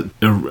doubt, that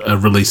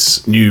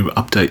release new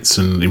updates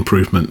and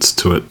improvements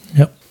to it.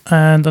 Yep.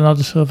 And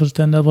another service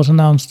then that was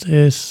announced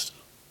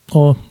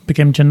or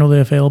became generally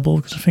available,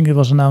 because I think it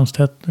was announced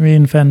at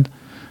reInvent,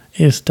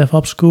 is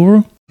DevOps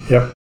Guru.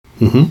 Yep.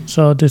 Mm-hmm.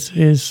 So this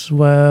is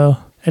where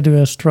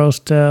AWS throws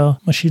their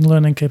machine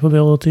learning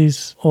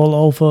capabilities all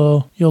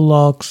over your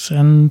logs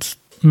and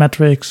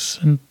metrics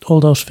and all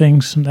those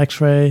things, and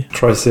X-ray.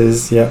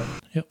 Traces, yeah.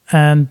 Yep.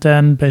 And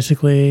then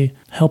basically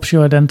helps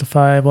you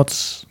identify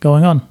what's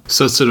going on.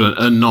 So it's sort of an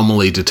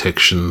anomaly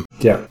detection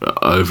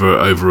over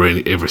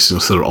every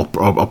single sort of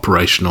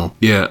operational.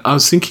 Yeah, I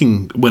was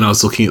thinking when I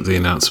was looking at the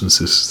announcements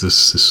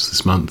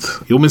this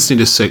month, you almost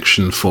need a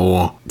section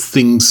for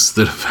things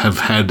that have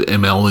had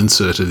ML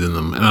inserted in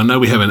them. And I know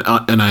we have an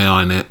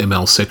AI and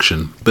ML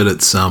section, but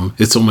it's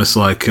almost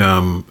like,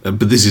 but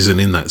this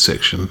isn't in that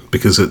section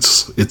because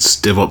it's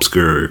DevOps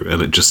Guru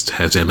and it just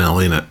has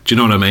ML in it. Do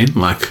you know what I mean?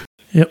 Like,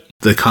 yep.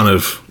 They kind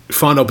of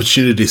find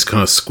opportunities to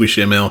kind of squish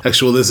ML.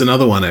 Actually, well, there's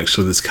another one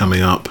actually that's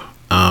coming up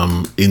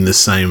in the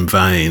same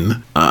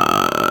vein.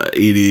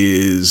 It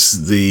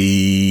is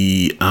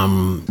the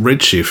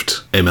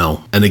Redshift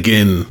ML. And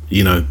again,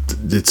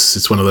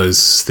 it's one of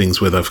those things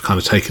where they've kind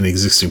of taken an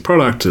existing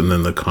product and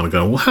then they kind of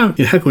go, well, how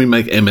can we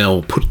make put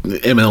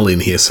ML in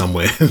here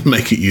somewhere and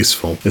make it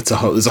useful? There's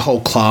a whole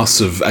class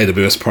of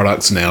AWS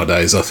products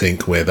nowadays, I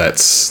think, where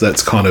that's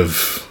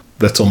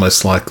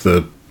almost like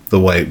the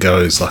way it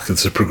goes, like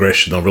it's a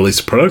progression. I'll release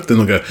a product, then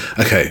they'll go,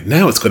 okay,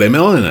 now it's got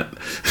ML in it.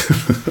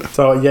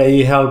 So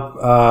you help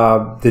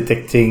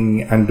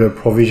detecting under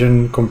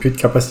provision compute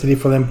capacity,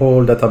 for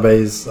example,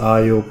 database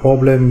IO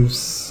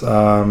problems,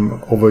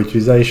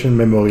 overutilization,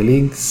 memory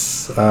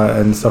leaks,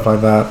 and stuff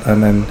like that.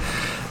 And then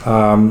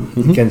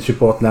it can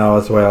support now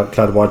as well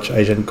CloudWatch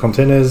agent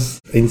containers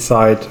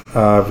inside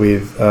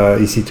with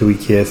EC2,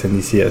 EKS, and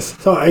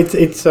ECS. So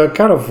it's a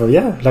kind of,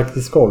 like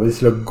this call.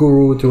 It's a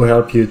guru to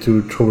help you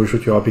to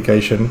troubleshoot your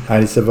application,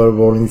 and it's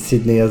available in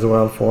Sydney as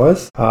well for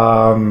us.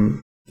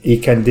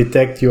 It can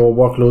detect your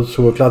workloads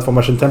through a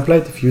CloudFormation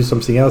template. If you use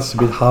something else, it's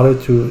a bit harder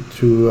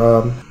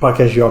to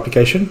package your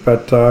application,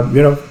 but a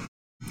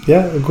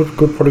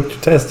good product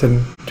to test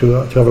and to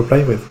have a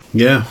play with.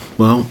 Yeah,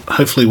 well,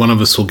 hopefully one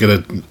of us will get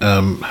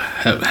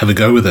have a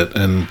go with it,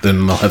 and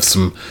then they'll have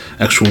some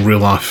actual real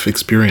life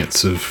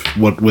experience of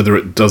whether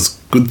it does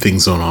good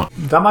things or not.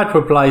 That might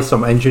apply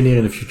some engineering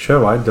in the future,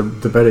 right? The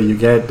better you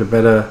get, the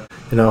better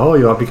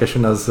your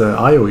application has an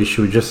I/O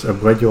issue. Just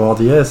upgrade your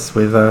RDS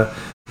with a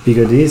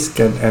bigger disk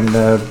and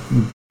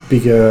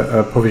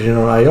bigger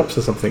provisional IOPS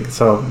or something.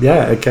 So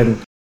it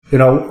can.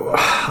 When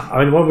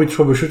we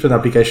troubleshoot an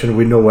application,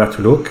 we know where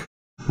to look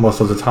most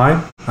of the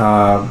time.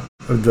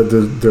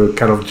 The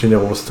kind of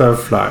general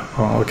stuff like,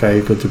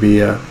 it's going to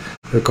be a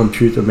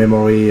computer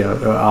memory, a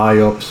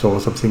IOPS or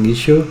something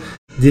issue.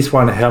 This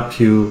one helps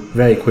you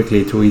very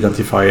quickly to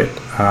identify it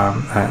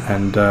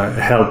and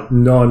help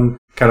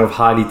non-kind of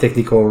highly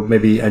technical,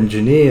 maybe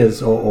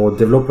engineers or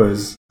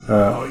developers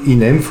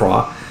in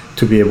infra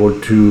to be able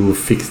to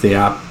fix the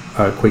app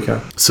quicker.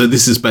 So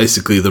this is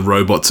basically the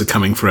robots are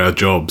coming for our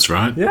jobs,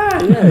 right? Yeah,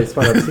 it's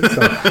what I think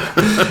so.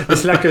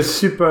 It's like a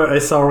super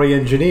SRE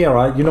engineer,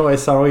 right?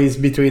 SRE is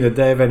between a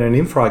dev and an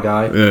infra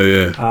guy.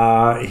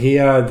 Yeah.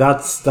 Here,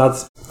 that's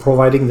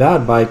providing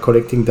that by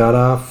collecting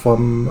data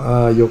from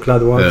your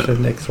CloudWatch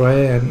and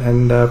X-ray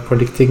and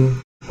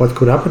predicting what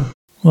could happen.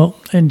 Well,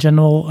 in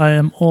general, I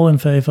am all in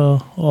favor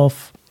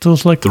of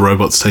tools like the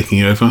robots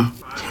taking over.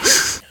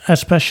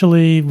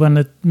 Especially when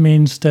it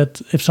means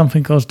that if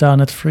something goes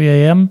down at 3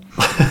 a.m.,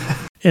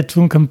 it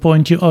can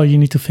point you, you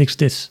need to fix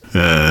this.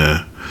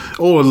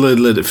 Or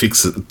let it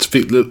fix it.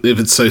 If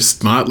it's so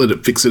smart, let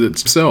it fix it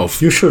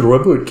itself. You should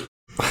reboot.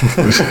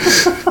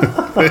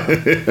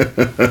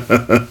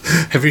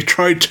 Have you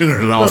tried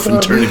turning it off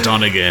and turning it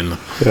on again?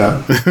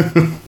 Yeah.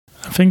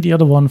 I think the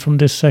other one from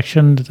this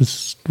section that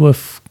is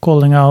worth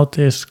calling out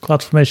is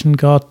CloudFormation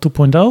Guard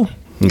 2.0.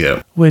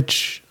 Yeah.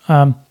 Which,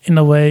 in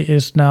a way,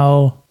 is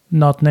now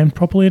not named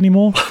properly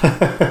anymore.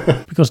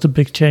 Because the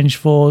big change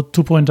for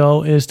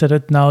 2.0 is that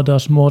it now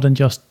does more than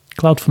just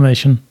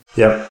CloudFormation.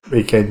 Yep,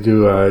 we can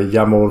do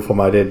YAML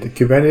formatted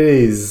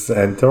Kubernetes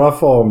and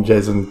Terraform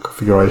JSON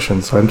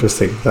configuration. So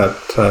interesting that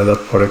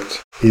that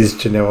product is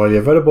generally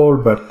available,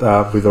 but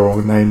with the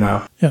wrong name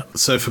now. Yeah.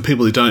 So for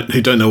people who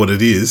don't know what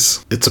it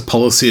is, it's a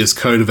policy as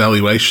code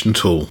evaluation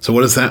tool. So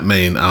what does that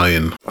mean,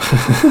 Arjen?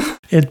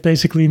 It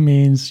basically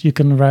means you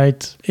can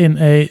write in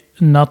a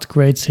not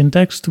great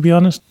syntax, to be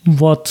honest,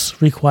 what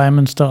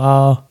requirements there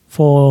are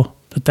for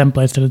the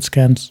templates that it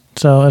scans.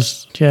 So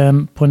as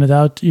Jem pointed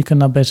out, you can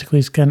now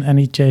basically scan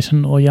any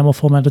JSON or YAML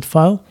formatted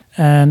file,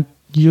 and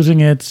using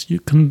it,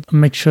 you can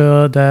make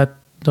sure that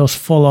those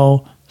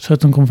follow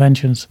certain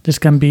conventions. This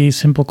can be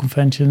simple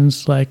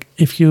conventions, like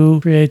if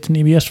you create an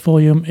EBS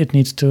volume, it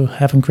needs to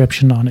have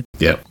encryption on it.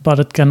 Yeah. But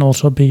it can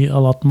also be a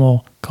lot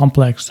more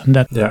complex than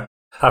that. Yeah.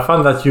 I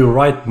found that you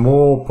write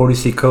more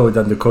policy code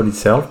than the code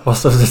itself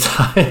most of the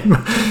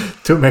time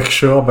to make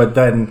sure, but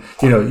then,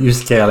 you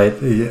scale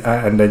it,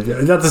 and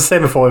then that's the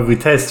same for every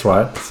test,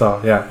 right?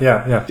 So, yeah.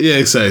 Yeah,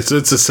 exactly. So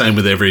it's the same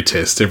with every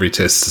test. Every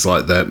test is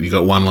like that. You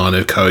got one line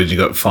of code, you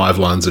got 5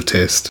 lines of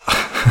test.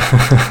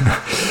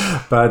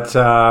 But,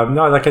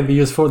 no, that can be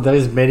useful. There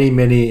is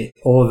many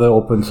other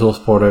open source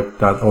products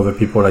that other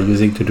people are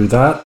using to do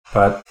that,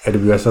 but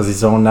AWS has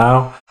its own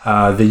now.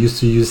 They used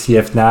to use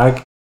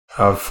CFNAG.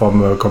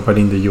 From a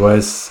company in the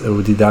US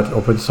who did that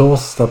open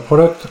source, that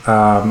product.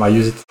 I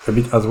use it a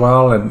bit as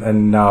well,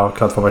 and now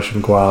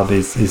CloudFormation Guard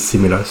is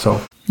similar. So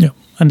yeah,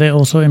 and they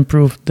also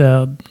improved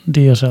their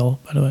DSL,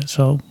 by the way.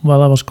 So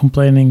while I was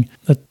complaining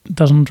that it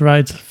doesn't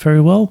write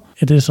very well,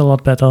 it is a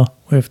lot better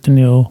with the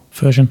new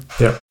version.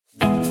 Yeah.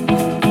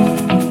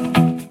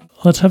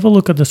 Let's have a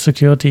look at the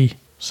security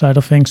side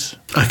of things.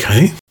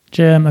 Okay.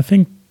 Jem, I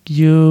think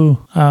you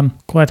are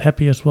quite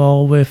happy as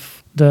well with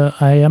the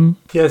IAM.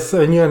 Yes,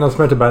 a new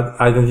announcement about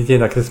identity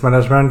and access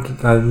management.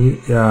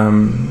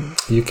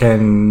 You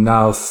can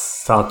now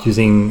start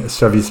using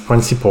service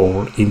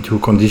principal into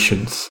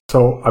conditions.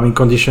 So,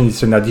 condition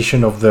is an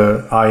addition of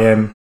the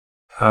IAM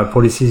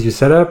policies you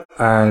set up,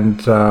 and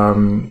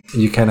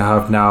you can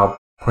have now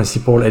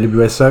principal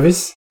AWS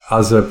service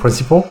as a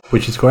principal,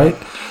 which is great.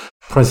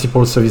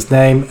 Principal service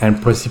name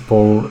and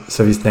principal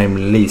service name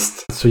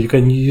list. So you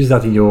can use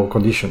that in your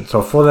condition.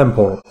 So for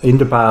example, in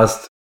the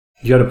past,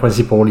 you had a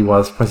principal, it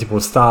was principal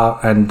star,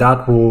 and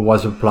that rule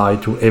was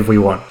applied to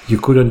everyone. You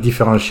couldn't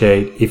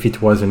differentiate if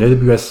it was an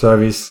AWS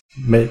service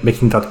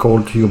making that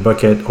call to your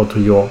bucket or to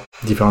your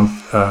different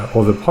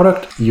other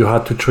product. You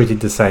had to treat it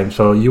the same.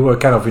 So you were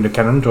kind of in a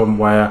conundrum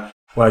where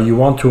you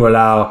want to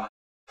allow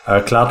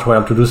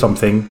CloudTrail to do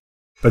something,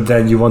 but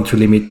then you want to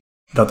limit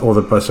that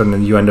other person,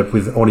 and you end up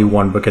with only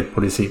one bucket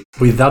policy.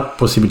 With that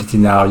possibility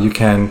now, you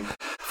can,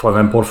 for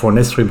example, for an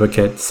S3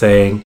 bucket,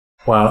 saying,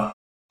 well,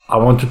 I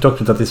want to talk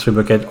to that S3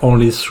 bucket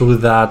only through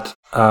that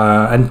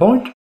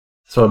endpoint.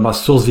 So my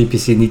source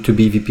VPC need to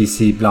be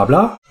VPC, blah,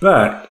 blah.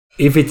 But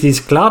if it is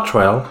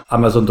CloudTrail,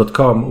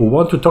 Amazon.com, who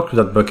want to talk to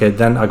that bucket,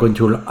 then are going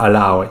to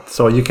allow it.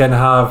 So you can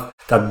have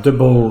that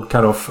double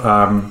kind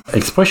of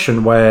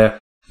expression where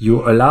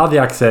you allow the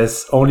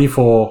access only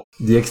for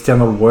the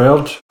external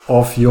world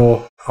of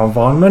your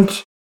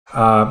environment.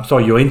 So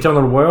your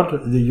internal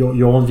world,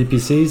 your own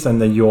VPCs,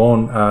 and then your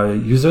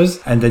own users,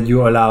 and then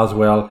you allow as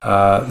well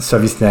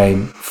service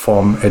name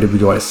from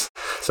AWS.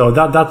 So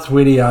that's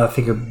really, I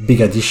think, a big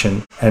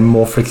addition and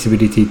more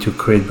flexibility to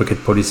create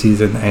bucket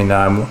policies and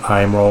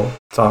IAM role.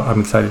 So I'm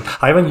excited.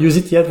 I haven't used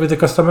it yet with the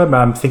customer, but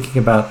I'm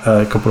thinking about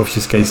a couple of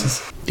use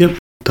cases. Yep,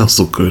 does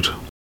look good.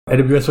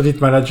 AWS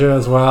Audit Manager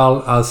as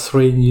well has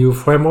 3 new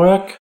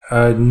framework: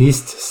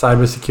 NIST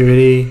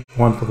Cybersecurity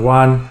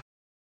 1.1.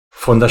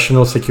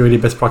 Foundational Security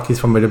Best Practice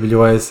from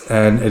AWS,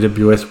 and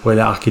AWS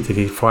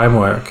Well-Architected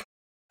Framework.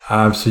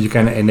 So you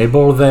can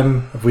enable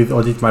them with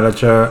Audit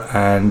Manager,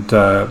 and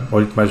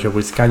Audit Manager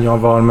will scan your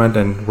environment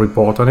and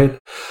report on it.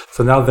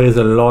 So now there is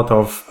a lot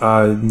of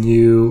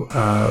new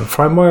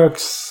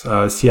frameworks,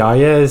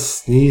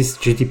 CIS, NIST,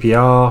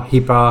 GDPR,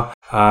 HIPAA,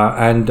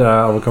 and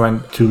I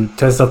recommend to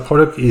test that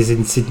product. Is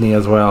in Sydney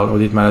as well.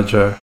 Audit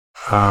Manager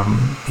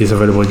is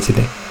available in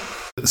Sydney.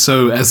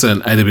 So as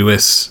an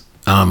AWS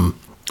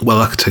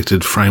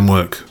well-architected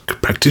framework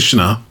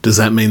practitioner, does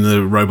that mean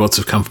the robots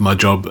have come for my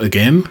job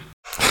again?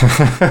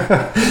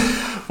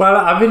 Well,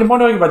 I've been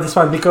wondering about this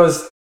one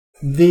because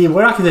the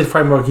well-architected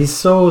framework is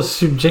so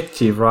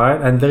subjective, right?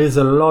 And there is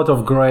a lot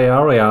of gray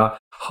area.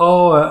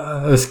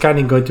 how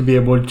scanning going to be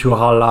able to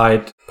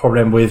highlight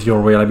problem with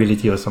your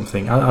reliability or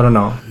something? I don't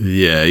know.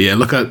 Yeah.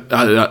 Look,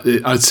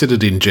 I said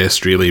it in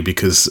jest, really,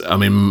 because, I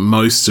mean,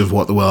 most of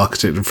what the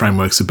well-architected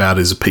framework's about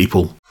is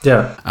people.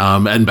 Yeah.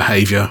 And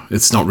behavior.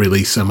 It's not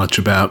really so much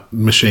about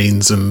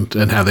machines and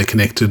how they're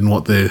connected and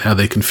how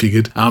they're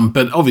configured.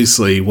 But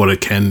obviously what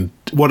it can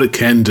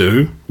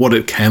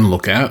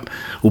look at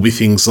will be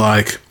things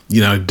like,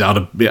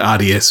 data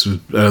RDS,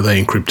 are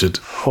they encrypted?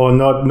 Or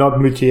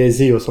not multi-AZ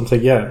or something,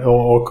 yeah.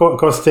 Or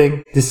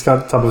costing, this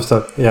kind of type of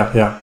stuff. Yeah.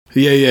 Yeah.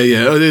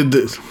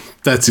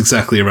 That's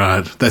exactly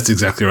right.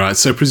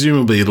 So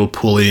presumably it'll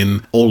pull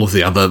in all of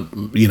the other,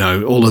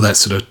 all of that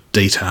sort of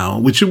detail,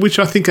 which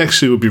I think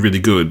actually would be really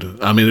good.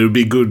 I mean, it would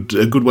be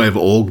a good way of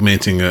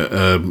augmenting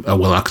a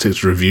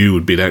well-architected review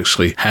would be to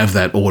actually have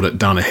that audit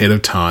done ahead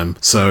of time,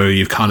 so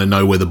you kind of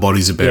know where the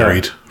bodies are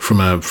buried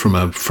from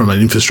an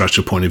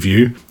infrastructure point of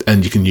view,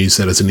 and you can use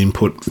that as an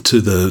input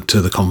to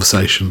the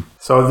conversation.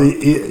 So the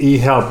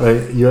eHelp,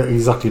 you're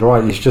exactly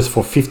right. It's just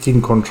for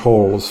 15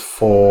 controls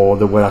for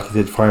the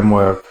well-architected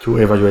framework to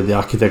evaluate the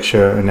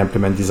architecture and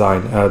implement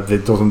design. They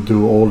doesn't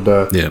do all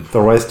the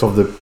rest of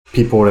the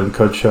people and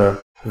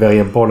culture, very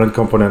important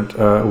component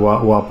who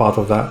are part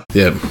of that.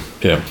 Yeah.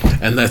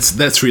 And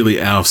that's really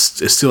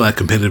still our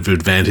competitive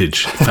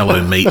advantage,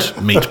 fellow meat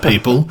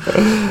people.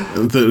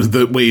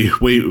 The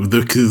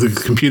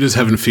computers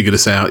haven't figured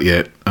us out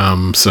yet.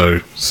 So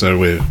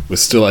we're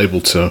still able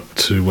to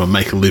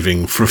make a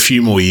living for a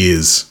few more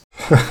years.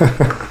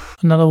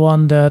 Another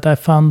one that I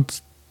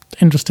found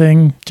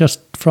interesting,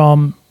 just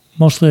from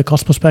mostly a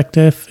cost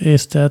perspective,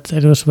 is that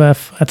AWS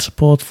WAF adds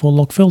support for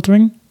log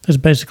filtering. This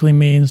basically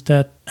means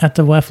that at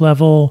the WAF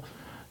level,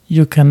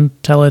 you can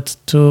tell it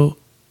to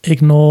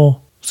ignore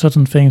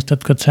certain things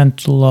that get sent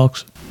to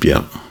logs.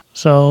 Yeah.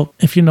 So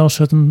if you know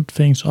certain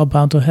things are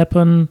bound to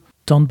happen,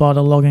 don't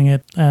bother logging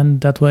it,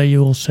 and that way you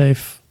will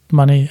save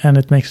money and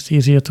it makes it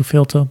easier to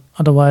filter.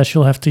 Otherwise,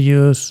 you'll have to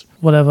use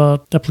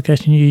whatever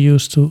application you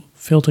use to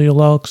filter your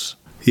logs.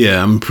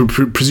 Yeah,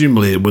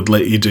 presumably it would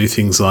let you do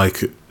things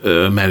like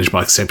manage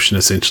by exception.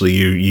 Essentially,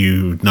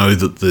 you know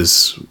that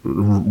there's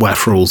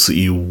WAF rules that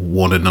you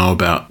want to know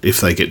about if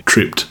they get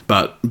tripped,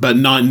 but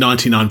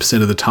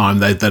 99% of the time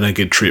they don't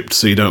get tripped.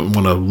 So you don't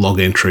want a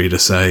log entry to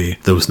say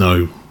there was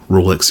no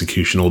rule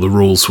execution, or the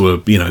rules were,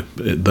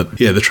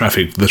 the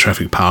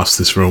traffic passed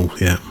this rule.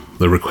 Yeah,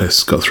 the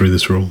request got through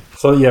this rule.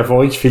 So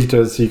for each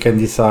filters, you can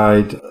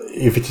decide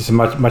if it is a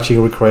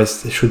matching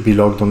request, it should be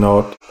logged or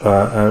not,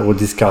 or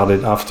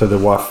discarded after the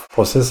WAF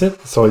process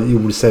it. So it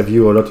will save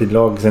you a lot in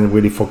logs and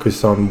really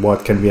focus on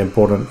what can be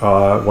important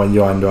when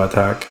you're under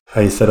attack,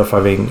 instead of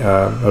having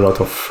a lot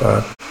of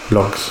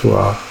logs who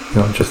are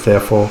just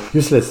there for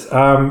useless.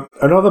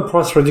 Another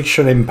price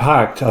reduction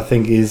impact, I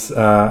think, is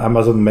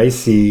Amazon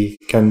Macie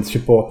can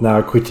support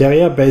now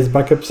criteria-based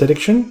backup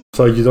selection.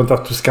 So you don't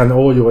have to scan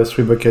all your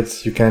S3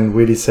 buckets. You can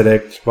really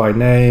select by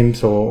names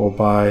or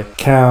by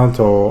count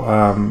or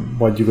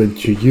what you're going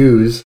to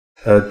use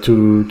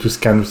to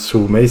scan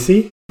through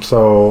Macie.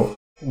 So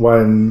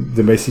when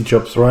the Macie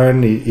jobs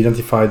run, you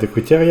identify the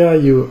criteria,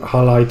 you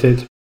highlight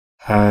it,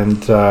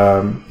 and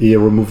he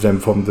remove them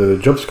from the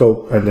job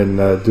scope, and then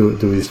do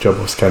his job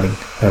of scanning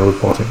and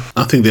reporting.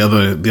 I think the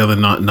other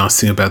nice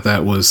thing about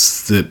that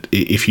was that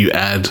if you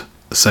add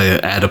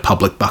a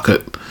public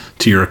bucket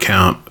to your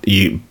account,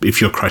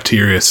 if your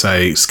criteria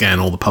say scan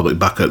all the public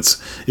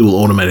buckets, it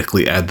will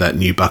automatically add that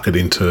new bucket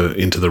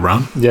into the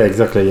run. Yeah,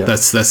 exactly. Yeah,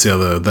 that's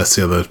the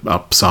other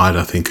upside,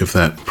 I think, of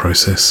that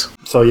process.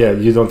 So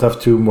you don't have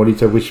to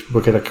monitor which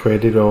bucket are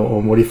created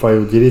or modify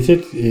or delete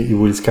it. It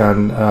will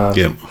scan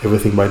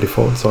everything by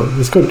default. So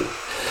it's good.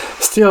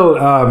 Still,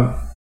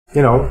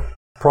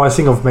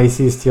 pricing of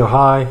Macie is still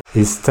high.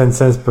 It's 10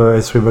 cents per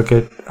S3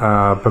 bucket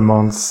per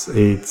month.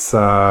 It's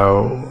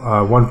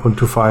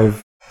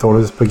 $1.25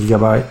 per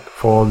gigabyte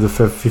for the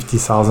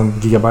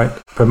 50,000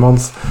 gigabyte per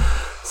month.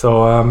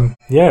 So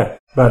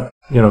but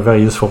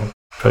very useful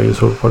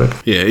product.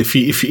 Yeah, if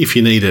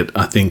you need it,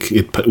 I think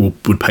it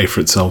would pay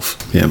for itself.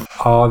 Yeah.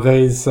 There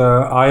is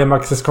IAM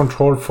access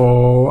control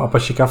for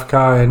Apache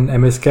Kafka and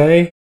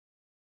MSK.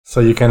 So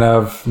you can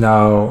have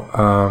now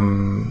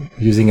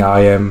using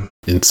IAM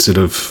instead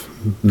of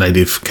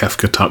native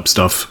Kafka type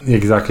stuff.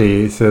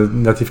 Exactly. So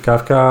native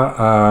Kafka,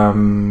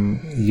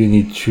 you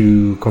need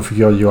to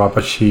configure your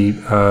Apache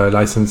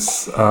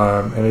license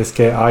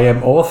MSK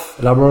IAM auth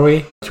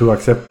library to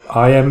accept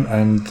IAM,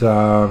 and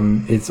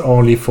it's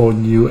only for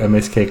new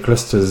MSK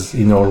clusters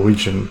in our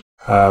region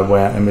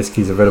where MSK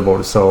is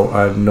available. So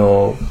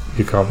no,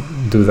 you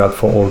can't do that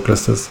for all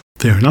clusters.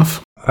 Fair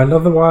enough.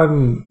 Another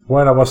one,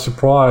 when I was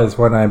surprised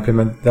when I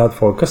implemented that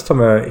for a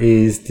customer,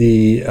 is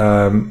the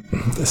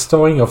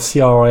storing of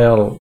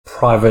CRL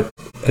private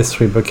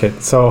S3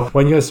 bucket. So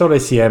when you install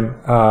ACM,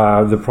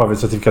 the private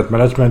certificate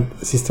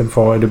management system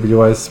for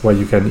AWS, where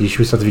you can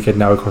issue certificate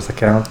now across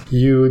account,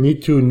 you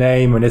need to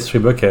name an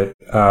S3 bucket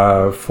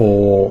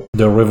for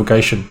the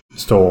revocation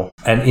store.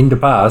 And in the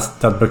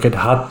past, that bucket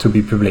had to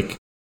be public.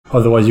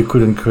 Otherwise, you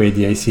couldn't create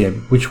the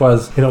ACM, which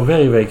was,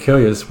 very, very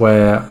curious,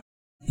 where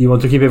you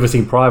want to keep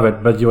everything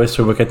private, but your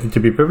S3 bucket needs to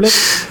be public.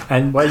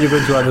 And where you're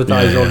going to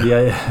advertise all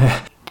the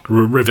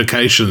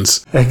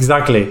revocations.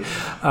 Exactly.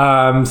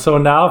 So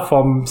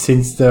now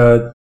since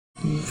the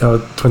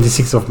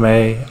 26th of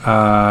May,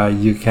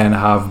 you can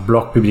have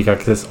block public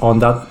access on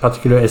that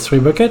particular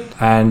S3 bucket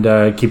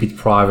and keep it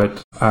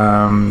private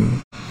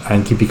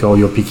and keeping all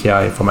your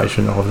PKI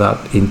information of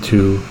that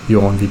into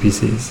your own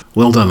VPCs.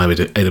 Well done,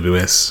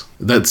 AWS.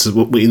 That's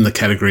in the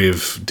category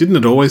of, didn't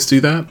it always do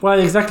that? Well,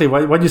 exactly.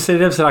 When you say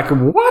them, it's like,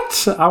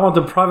 what? I want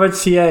a private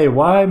CA.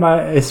 Why my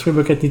S3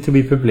 bucket need to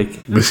be public?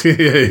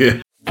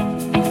 Yeah.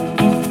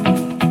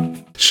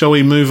 Shall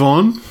we move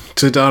on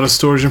to data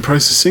storage and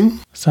processing?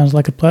 Sounds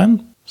like a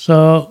plan.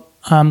 So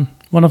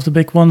one of the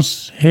big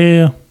ones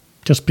here,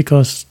 just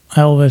because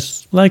I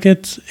always like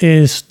it,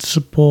 is the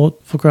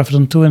support for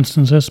Graviton 2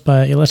 instances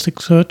by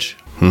Elasticsearch.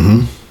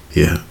 Mm-hmm.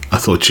 Yeah, I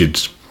thought you'd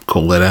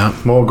call that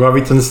out. More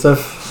Graviton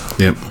stuff.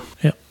 Yep.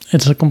 Yeah,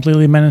 it's a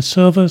completely managed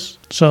service,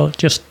 so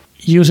just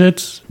use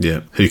it.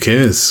 Yeah, who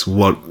cares?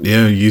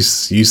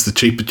 Use the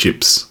cheaper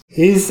chips.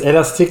 Is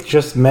Elastic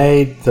just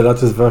made the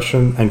latest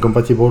version and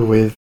compatible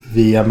with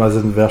the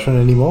Amazon version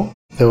anymore?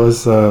 There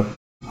was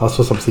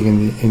also something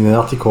in an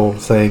article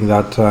saying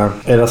that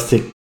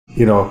Elastic,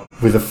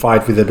 with a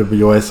fight with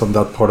AWS on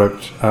that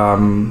product,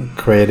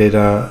 created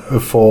a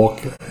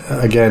fork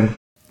again.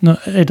 No,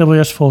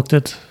 AWS forked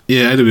it.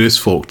 Yeah, AWS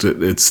forked it.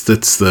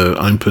 That's the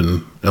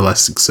open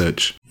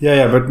Elasticsearch.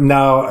 Yeah, but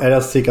now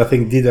Elastic, I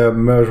think, did a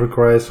merge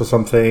request or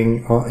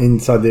something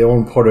inside their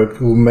own product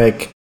to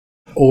make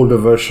all the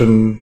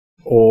version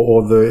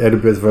or the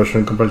AWS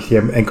version completely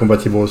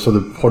incompatible, so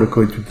the product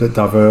going to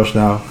diverge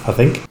now, I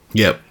think.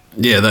 Yep.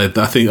 Yeah,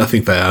 I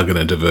think they are going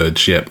to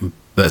diverge. Yep.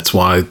 That's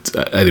why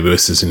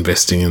AWS is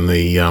investing in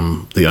the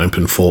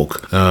open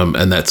fork,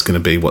 and that's going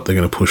to be what they're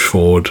going to push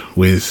forward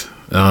with.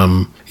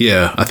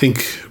 I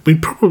think we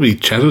probably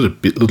chatted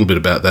a little bit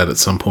about that at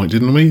some point,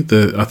 didn't we?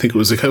 I think it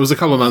was a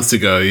couple of months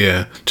ago.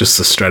 Yeah, just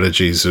the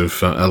strategies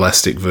of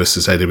Elastic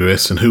versus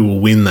AWS and who will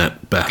win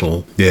that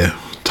battle. Yeah,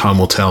 time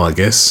will tell, I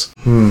guess.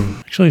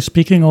 Actually,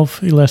 speaking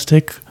of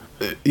Elastic.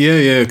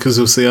 Yeah, because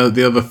it was the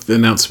other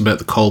announcement about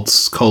the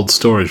cold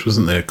storage,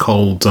 wasn't there?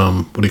 Cold,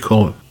 what do you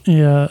call it?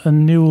 Yeah, a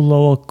new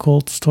lower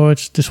cold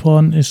storage. This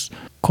one is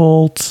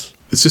called...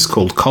 It's just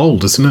called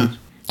cold, isn't it?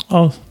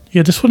 Oh,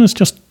 yeah, this one is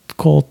just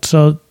cold.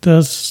 So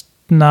there's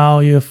now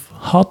you have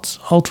hot,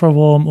 ultra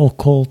warm, or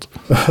cold.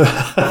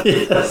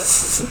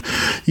 Yes.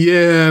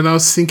 Yeah, and I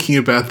was thinking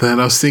about that.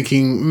 I was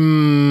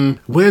thinking,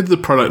 where did the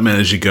product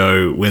manager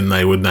go when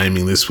they were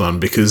naming this one?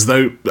 Because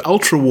though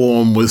ultra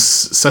warm was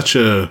such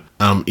a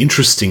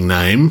interesting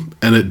name,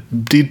 and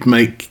it did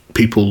make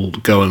people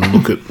go and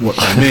look at what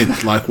they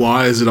meant. Like,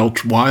 why is it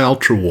why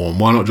ultra warm?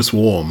 Why not just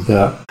warm?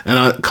 Yeah. And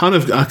I kind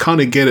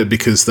of get it,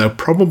 because they're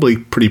probably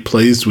pretty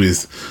pleased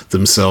with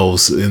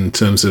themselves in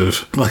terms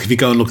of, like, if you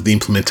go and look at the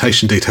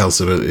implementation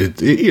details of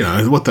it,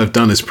 what they've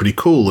done is pretty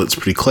cool. It's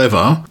pretty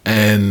clever.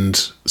 And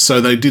so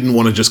they didn't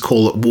want to just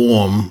call it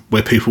warm,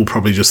 where people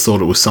probably just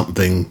thought it was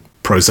something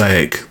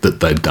prosaic that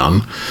they'd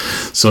done.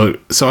 So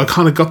I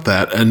kind of got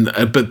that,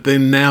 but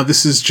then now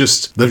this is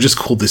just, they've just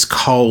called this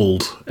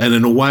cold, and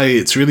in a way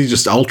it's really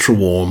just ultra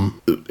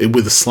warm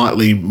with a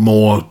slightly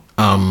more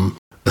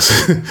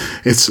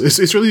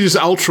it's really just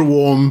ultra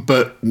warm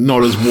but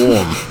not as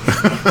warm.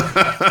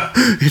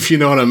 If you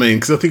know what I mean,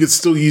 because I think it's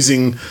still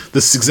using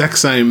this exact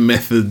same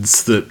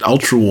methods that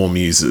ultra warm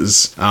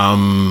uses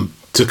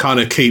to kind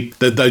of keep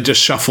that. They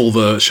just shuffle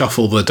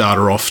the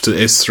data off to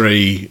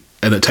S3,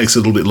 and it takes a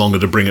little bit longer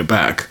to bring it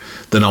back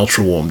than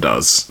ultra warm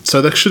does.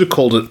 So they should have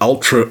called it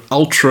ultra.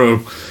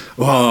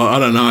 Well, I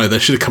don't know. They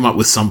should have come up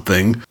with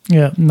something.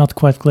 Yeah, not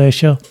quite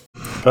Glacier.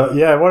 But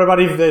yeah, what about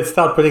if they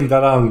start putting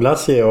data on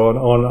Glacier or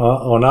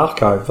on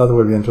Archive? That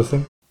would be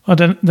interesting. Oh,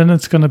 then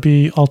it's going to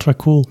be ultra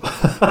cool.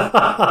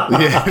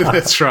 Yeah,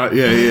 that's right.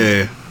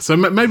 Yeah. So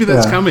maybe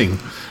that's coming.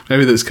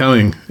 Maybe that's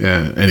coming.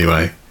 Yeah.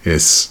 Anyway,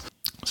 yes.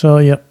 So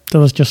yeah, that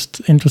was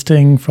just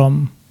interesting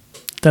from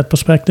that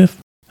perspective.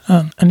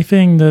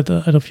 Anything that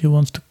either of you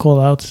wants to call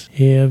out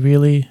here,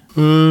 really?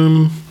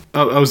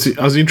 I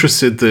was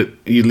interested that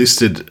you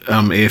listed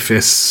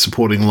EFS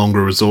supporting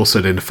longer resource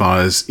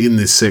identifiers in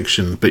this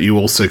section, but you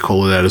also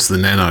call it out as the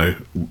nano,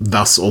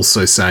 thus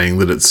also saying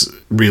that it's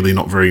really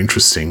not very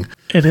interesting.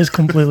 It is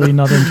completely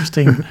not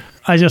interesting.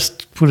 I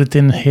just put it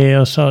in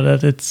here so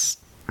that it's...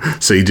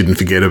 So you didn't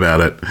forget about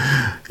it.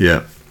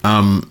 Yeah.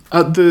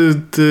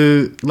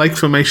 The lake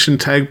formation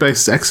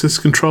tag-based access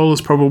control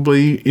is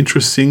probably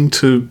interesting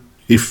to...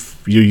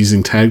 If you're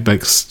using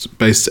tag-based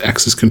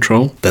access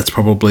control, that's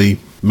probably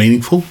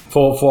meaningful.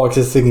 For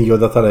accessing your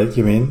data lake,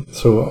 you mean?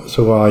 So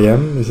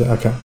REM, is it?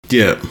 Okay.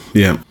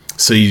 Yeah.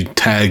 So you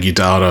tag your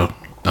data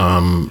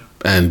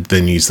and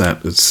then use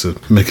that. It's a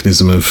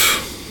mechanism of...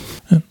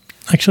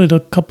 Actually, the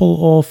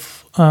couple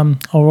of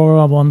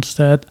Aurora ones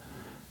that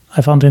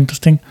I found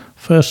interesting.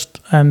 First,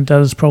 and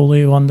that is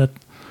probably one that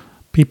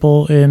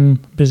people in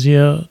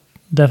busier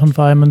dev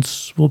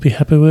environments will be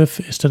happy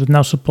with, is that it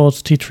now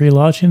supports T3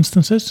 large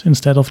instances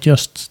instead of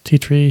just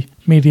T3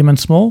 medium and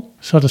small.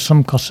 So there's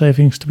some cost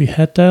savings to be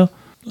had there.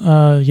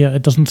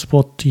 it doesn't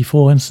support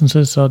T4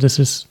 instances, so this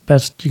is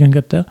best you can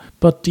get there.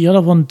 But the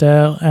other one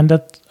there, and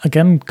that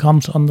again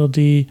comes under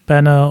the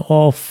banner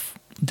of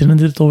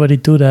didn't it already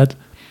do that,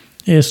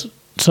 is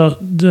so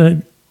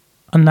they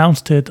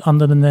announced it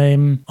under the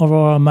name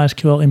Aurora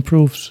MySQL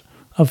improves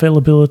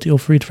availability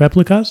of read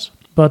replicas.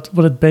 But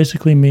what it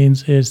basically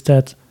means is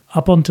that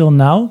up until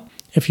now,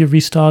 if you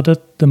restarted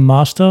the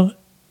master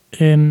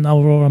in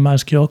Aurora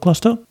MySQL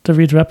cluster, the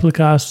read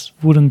replicas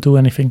wouldn't do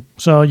anything.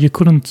 So you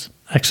couldn't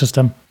access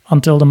them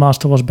until the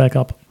master was back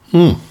up.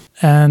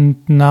 And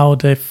now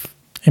they've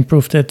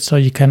improved it so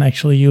you can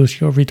actually use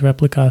your read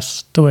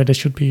replicas the way they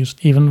should be used,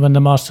 even when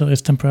the master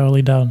is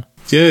temporarily down.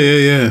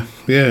 Yeah,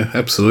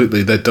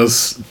 absolutely. That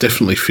does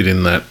definitely fit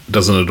in that,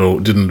 doesn't it? All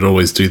didn't it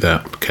always do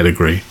that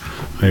category?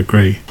 I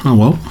agree. Oh,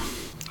 well,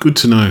 good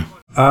to know.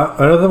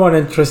 Another one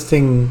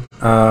interesting,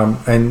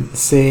 and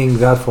seeing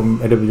that from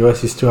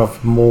AWS is to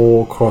have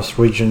more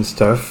cross-region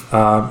stuff.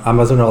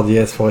 Amazon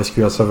RDS for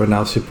SQL Server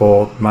now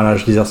support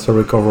managed disaster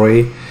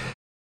recovery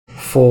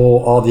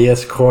for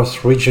RDS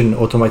cross-region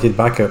automated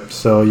backup.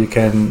 So you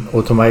can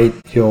automate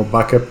your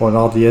backup on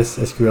RDS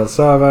SQL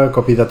Server,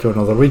 copy that to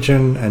another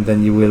region, and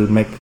then you will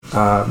make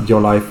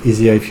your life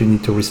easier if you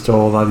need to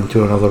restore that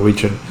into another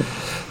region.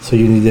 So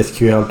you need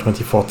SQL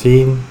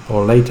 2014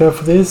 or later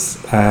for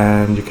this,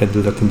 and you can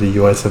do that in the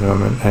US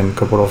environment and a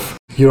couple of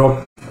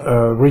Europe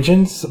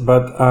regions.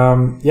 But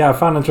I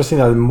found interesting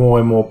that more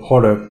and more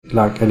products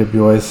like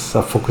AWS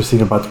are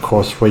focusing about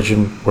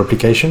cross-region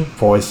replication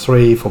for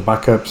S3, for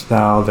backups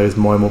now. There's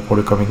more and more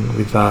product coming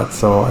with that.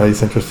 So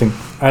it's interesting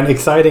and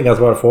exciting as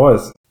well for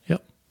us.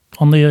 Yep.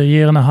 Only a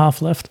year and a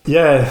half left.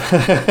 Yeah.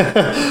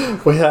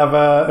 We have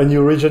a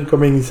new region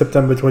coming in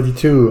September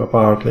 22,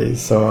 apparently.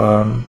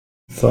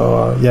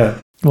 So, yeah.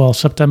 Well,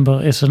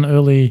 September is an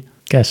early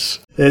guess.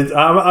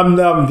 I'm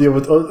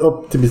the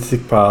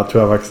optimistic part to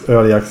have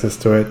early access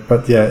to it.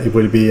 But yeah, it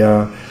will be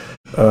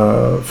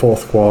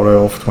fourth quarter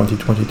of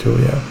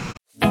 2022, yeah.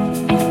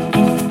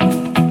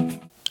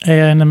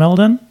 AI and ML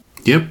then?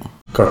 Yep.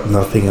 Got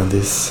nothing on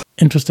this.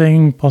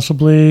 Interesting,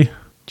 possibly,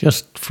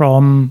 just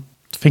from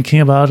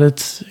thinking about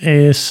it,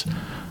 is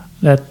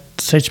that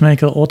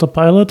SageMaker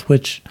Autopilot,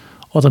 which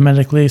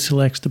automatically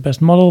selects the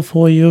best model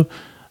for you,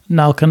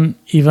 now can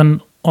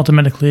even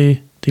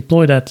automatically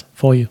deploy that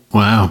for you.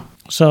 Wow.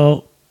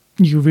 So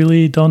you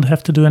really don't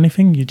have to do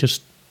anything. You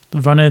just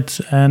run it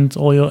and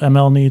all your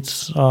ML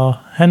needs are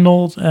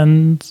handled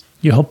and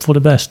you hope for the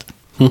best.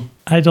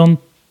 I don't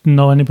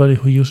know anybody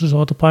who uses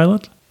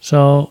Autopilot.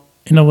 So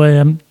in a way,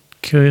 I'm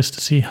curious to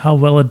see how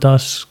well it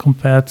does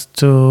compared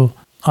to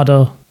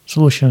other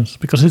solutions,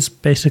 because it's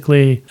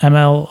basically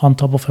ML on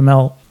top of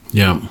ML.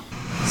 Yeah.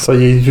 So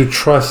you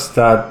trust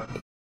that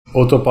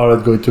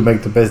Autopilot going to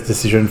make the best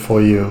decision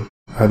for you,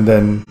 and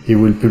then he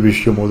will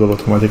publish your model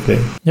automatically.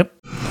 Yep.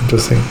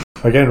 Interesting.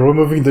 Again,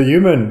 removing the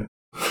human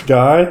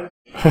guy.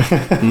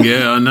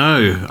 Yeah,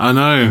 I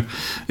know.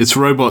 It's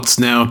robots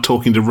now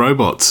talking to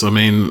robots. I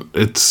mean,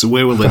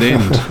 where will it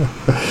end?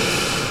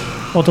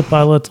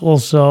 Autopilot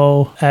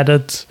also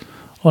added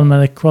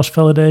automatic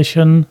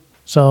cross-validation,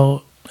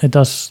 so it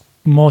does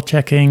more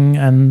checking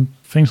and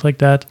things like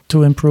that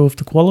to improve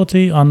the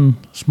quality on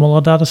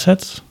smaller data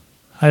sets.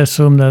 I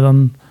assume that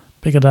on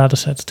bigger data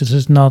sets, this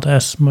is not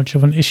as much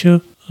of an issue.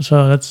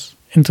 So that's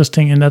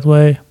interesting in that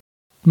way.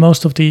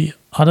 Most of the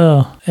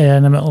other AI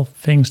and ML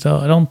things, though,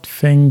 I don't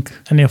think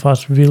any of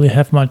us really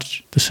have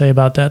much to say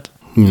about that.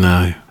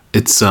 No.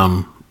 It's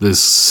there's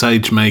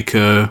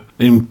SageMaker,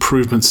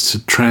 improvements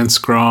to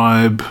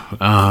transcribe,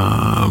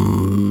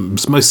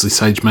 it's mostly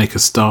SageMaker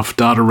stuff.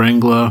 Data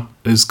Wrangler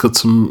has got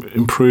some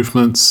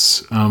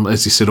improvements,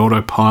 as you said,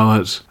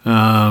 Autopilot,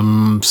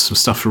 some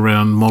stuff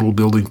around model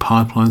building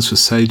pipelines for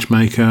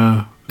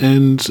SageMaker,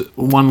 and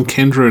one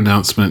Kendra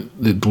announcement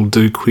that will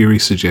do query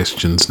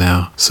suggestions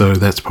now. So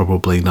that's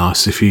probably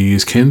nice if you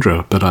use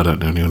Kendra, but I don't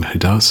know anyone who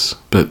does.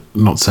 But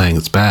not saying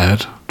it's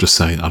bad, just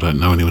saying I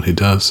don't know anyone who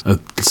does. It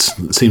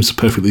seems a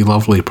perfectly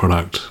lovely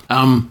product.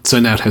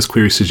 So now it has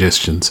query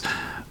suggestions.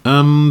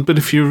 But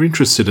if you're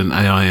interested in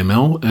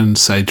AI/ML and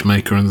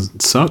SageMaker and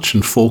such,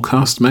 and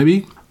Forecast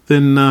maybe,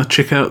 then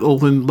check out all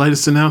the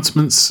latest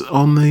announcements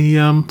on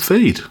the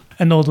feed.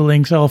 And all the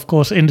links are, of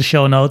course, in the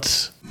show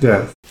notes.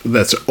 Yeah.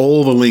 That's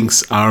all the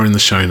links are in the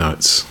show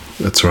notes.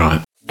 That's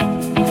right.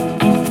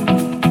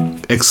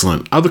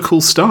 Excellent. Other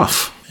cool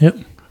stuff. Yep.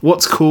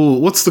 What's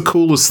cool? What's the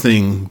coolest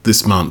thing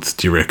this month,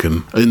 do you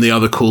reckon, in the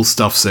other cool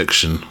stuff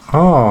section?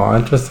 Oh,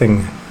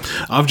 interesting.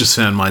 I've just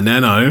found my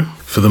Nano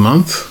for the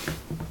month.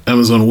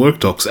 Amazon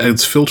Workdocs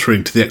adds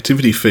filtering to the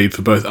activity feed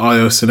for both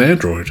iOS and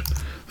Android.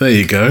 There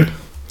you go.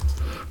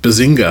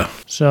 Bazinga.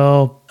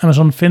 So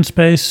Amazon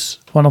FinSpace,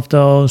 one of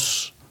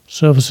those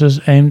services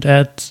aimed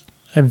at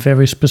a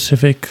very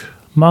specific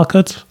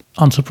market.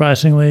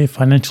 Unsurprisingly,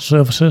 financial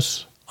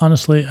services.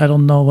 Honestly, I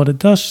don't know what it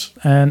does,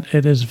 and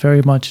it is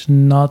very much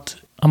not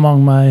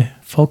among my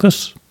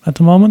focus at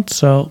the moment.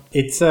 So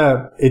it's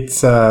a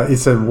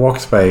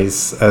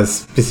workspace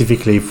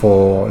specifically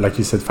for, like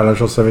you said,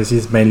 financial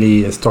services,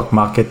 mainly stock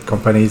market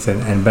companies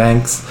and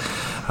banks.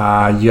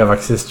 You have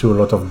access to a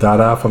lot of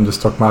data from the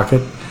stock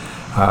market,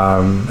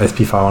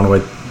 SP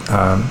 500,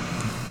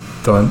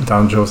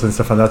 Dow Jones and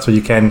stuff like that. So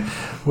you can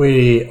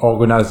really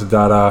organize the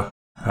data,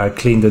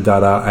 clean the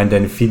data, and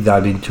then feed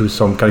that into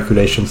some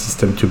calculation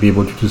system to be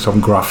able to do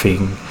some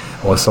graphing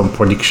or some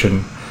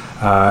prediction,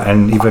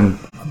 and even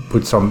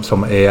put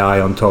some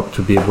AI on top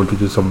to be able to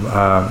do some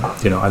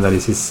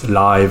analysis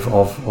live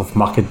of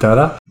market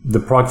data. The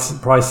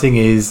pricing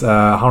is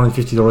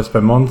 $150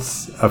 per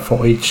month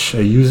for each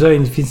user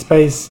in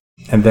FinSpace,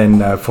 and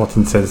then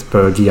 14 cents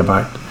per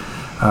gigabyte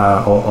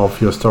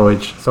of your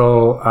storage.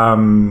 So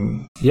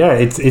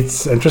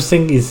it's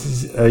interesting. Can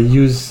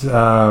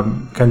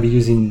be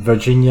used in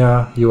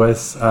Virginia,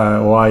 US,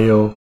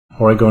 Ohio,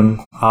 Oregon,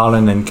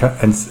 Ireland, and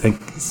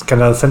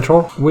Canada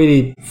Central.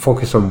 Really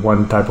focus on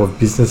one type of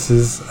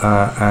businesses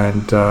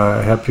and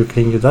help you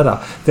clean your data.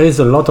 There is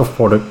a lot of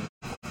product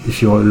if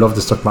you love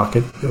the stock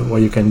market where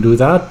you can do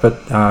that, but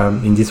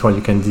in this one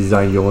you can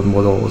design your own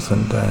models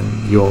and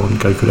your own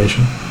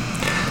calculation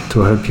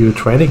to help you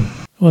trading.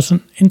 It was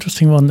an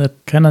interesting one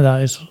that Canada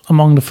is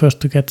among the first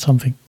to get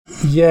something.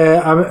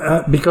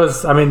 Yeah,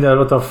 because a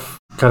lot of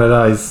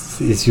Canada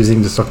is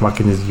using the stock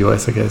market in the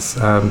US, I guess.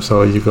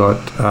 So you got,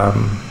 I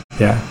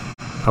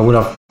would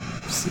have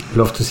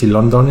loved to see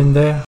London in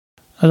there.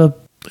 Another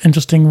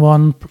interesting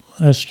one,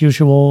 as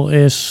usual,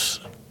 is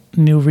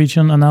new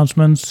region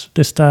announcements,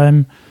 this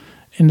time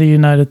in the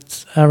United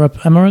Arab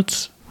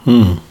Emirates.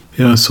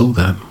 Yeah, I saw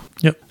that.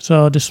 Yep.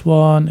 So this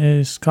one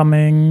is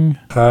coming...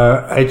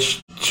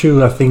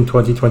 H2, I think,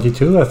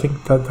 2022. I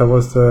think that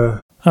was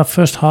the...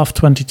 first half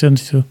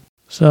 2022.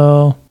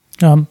 So,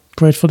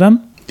 great for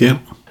them. Yeah.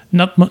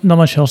 Not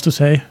much else to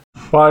say.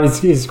 Well,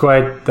 it's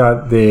great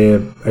that the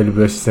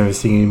AWS is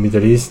investing in the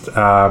Middle East.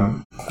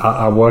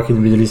 I worked in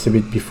the Middle East a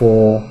bit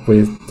before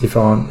with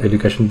different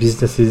education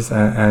businesses,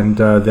 and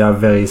they are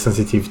very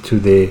sensitive to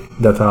the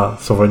data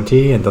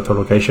sovereignty and data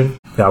location.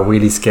 They are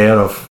really scared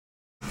of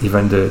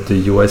even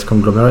the US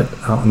conglomerate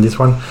on this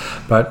one.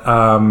 But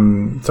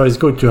so it's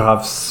good to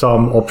have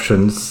some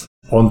options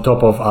on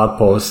top of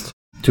Outpost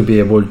to be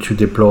able to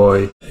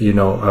deploy,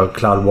 a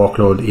cloud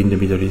workload in the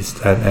Middle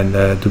East and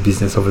do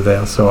business over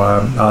there. So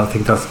I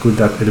think that's good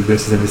that AWS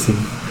is investing.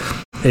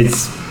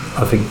 It's,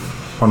 I think,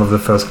 one of the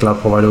first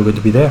cloud providers going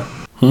to be there.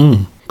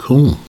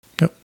 Cool.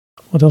 Yep.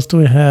 What else do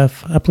we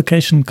have?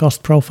 Application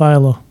Cost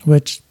Profiler,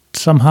 which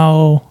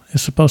somehow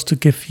is supposed to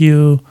give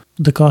you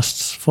the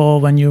costs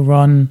for when you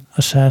run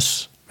a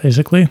SaaS,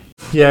 basically.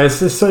 Yeah,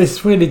 so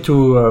it's really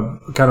to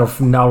kind of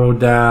narrow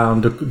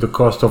down the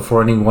cost of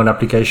running one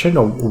application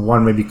or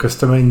one maybe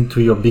customer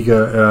into your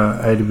bigger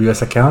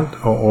AWS account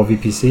or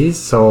VPCs.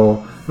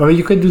 So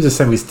you can do the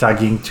same with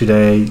tagging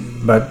today,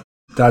 but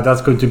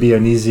that's going to be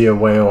an easier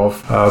way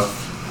of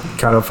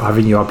kind of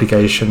having your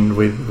application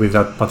with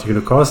that particular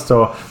cost.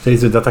 So there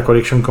is a data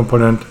collection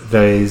component,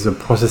 there is a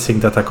processing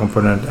data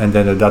component, and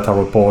then a data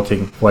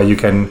reporting where you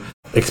can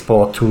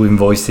export to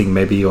invoicing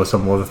maybe or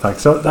some other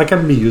things. So that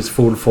can be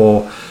useful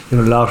for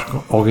large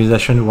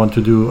organizations who want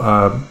to do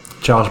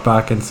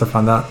chargeback and stuff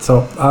like that.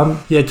 So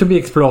to be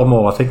explored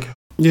more, I think.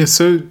 Yeah,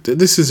 so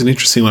this is an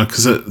interesting one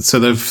because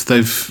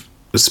they've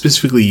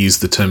specifically used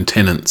the term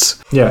tenants.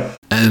 Yeah.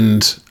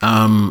 And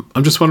I'm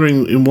just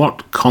wondering, in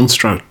what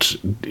construct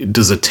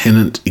does a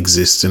tenant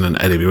exist in an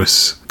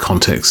AWS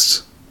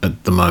context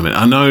at the moment?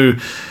 I know,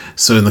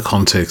 so in the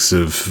context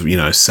of,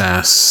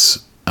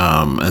 SaaS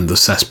and the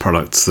SaaS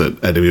products that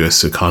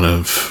AWS are kind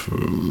of,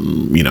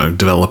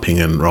 developing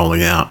and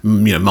rolling out,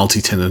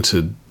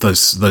 multi-tenanted,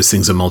 those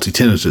things are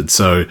multi-tenanted.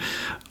 So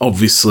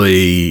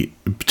obviously,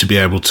 to be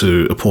able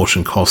to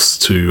apportion costs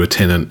to a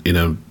tenant in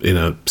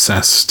a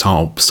SaaS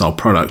style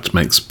product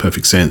makes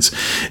perfect sense.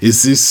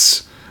 Is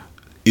this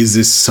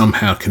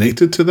somehow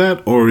connected to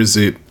that, or is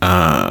it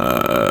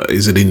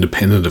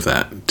independent of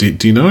that?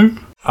 Do you know?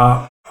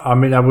 I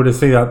would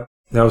say that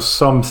there are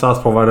some SaaS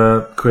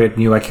provider create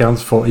new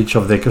accounts for each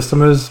of their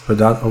customers, but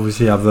that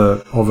obviously have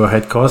the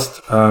overhead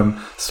cost.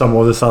 Some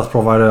other SaaS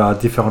provider are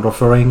different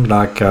offering,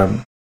 like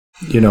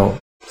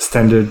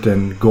standard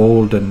and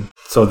gold, and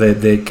so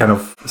they kind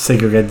of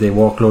segregate their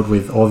workload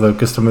with other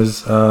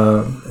customers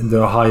in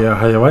the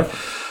higher way.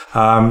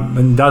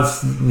 And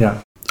that's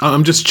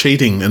I'm just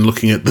cheating and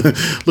looking at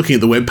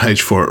the web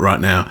page for it right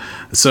now.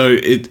 So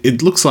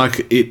it looks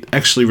like it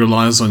actually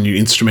relies on you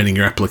instrumenting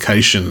your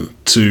application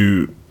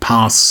to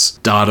pass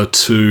data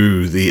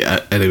to the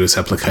AWS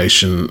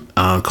application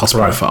cost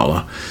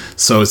profiler.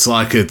 So it's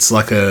like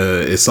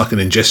an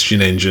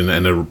ingestion engine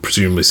and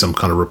presumably some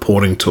kind of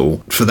reporting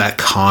tool for that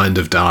kind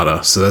of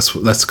data. So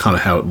that's kind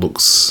of how it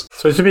looks.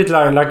 So it's a bit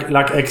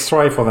like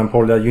X-Ray, for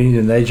example, that you need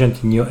an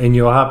agent in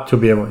your app to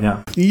be able.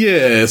 Yeah,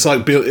 it's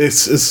like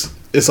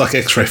it's like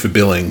X-Ray for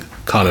billing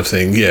kind of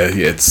thing.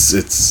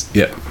 It's.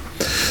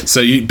 So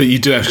you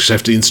do actually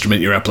have to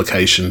instrument your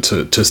application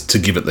to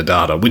give it the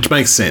data, which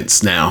makes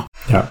sense now.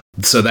 Yeah.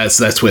 So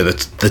that's where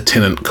the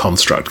tenant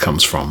construct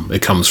comes from.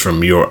 It comes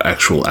from your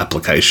actual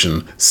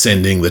application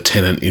sending the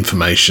tenant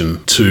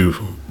information to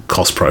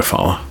Cost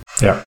Profiler.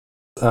 Yeah.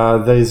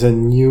 there is a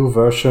new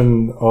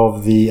version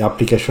of the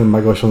application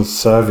migration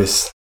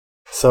service.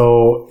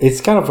 So it's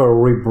kind of a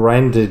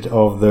rebranded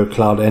of the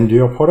Cloud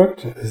Endure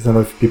product. I don't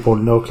know if people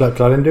know Cloud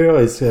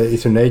Endure. It's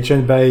an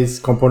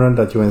agent-based component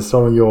that you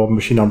install on your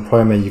machine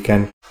on-prem, and you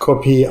can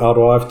copy hard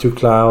drive to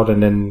cloud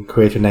and then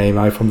create an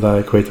AMI from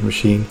there, create a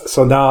machine.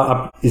 So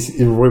now it's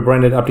a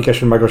rebranded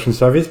application migration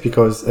service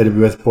because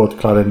AWS bought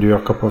Cloud Endure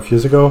a couple of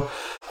years ago,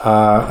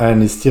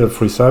 and it's still a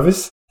free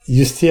service.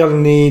 You still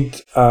need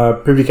a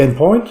public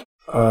endpoint,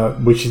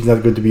 which is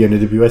not going to be an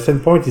AWS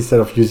endpoint instead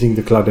of using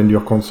the Cloud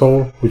Endure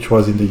console, which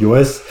was in the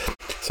US.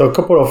 So a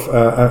couple of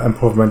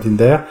improvements in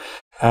there.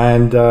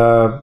 And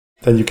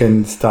then you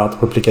can start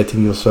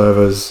replicating your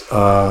servers to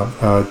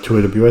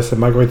AWS and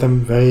migrate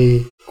them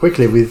very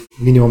quickly with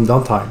minimum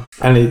downtime.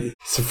 And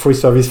it's a free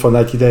service for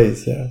 90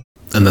 days. Yeah.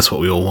 And that's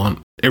what we all want.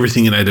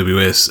 Everything in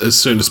AWS as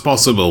soon as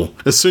possible.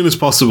 As soon as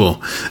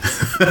possible.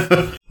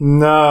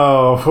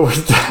 No,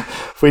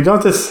 we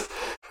don't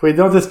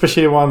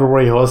especially want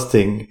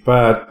rehosting,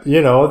 but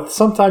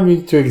sometimes you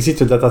need to exit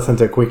a data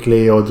center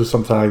quickly or do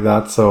something like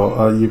that.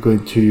 So you're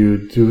going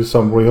to do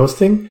some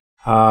rehosting.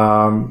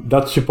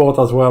 That support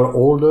as well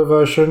older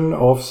version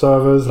of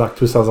servers like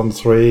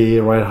 2003,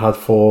 Red Hat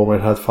 4,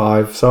 Red Hat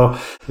 5. So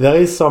there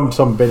is some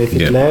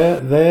benefit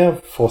there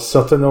for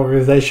certain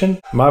organization.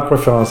 My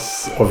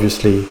preference,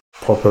 obviously,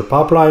 proper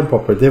pipeline,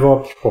 proper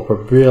DevOps, proper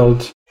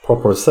build,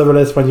 proper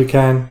serverless when you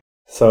can.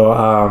 So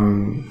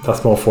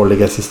that's more for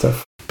legacy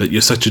stuff. But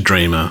you're such a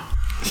dreamer.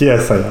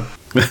 Yes, I am.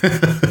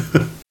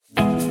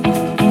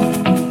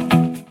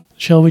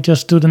 Shall we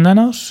just do the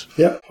nanos?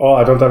 Yeah. Oh,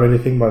 I don't have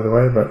anything, by the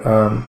way, but...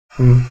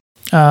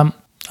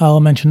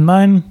 I'll mention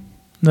mine.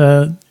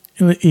 The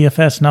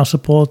EFS now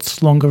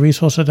supports longer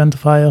resource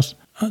identifiers.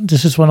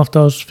 This is one of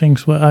those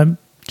things where I'm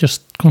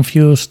just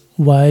confused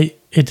why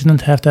it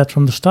didn't have that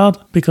from the start,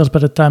 because by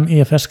the time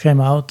EFS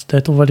came out,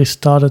 they'd already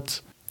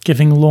started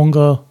giving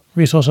longer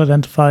resource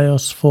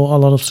identifiers for a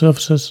lot of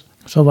services.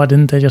 So why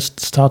didn't they just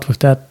start with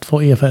that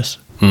for EFS?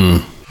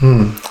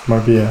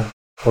 Might be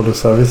for the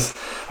service.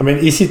 I mean,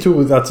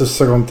 EC2, that's the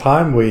second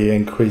time we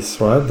increase,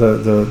 right?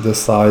 The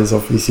size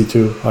of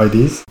EC2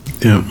 IDs.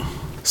 Yeah.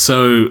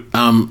 So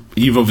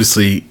you've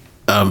obviously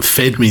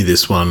fed me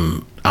this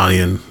one,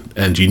 Arjen,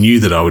 and you knew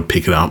that I would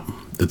pick it up.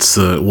 It's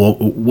the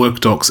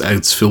WorkDocs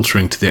adds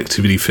filtering to the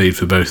activity feed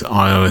for both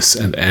iOS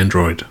and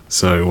Android.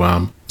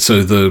 So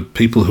the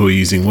people who are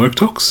using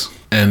WorkDocs,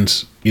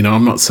 and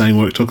I'm not saying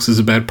WorkDocs is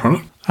a bad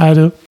product. I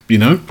do.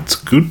 It's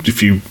good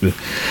if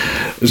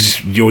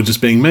you're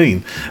just being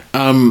mean.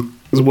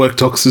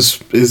 WorkDocs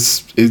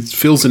it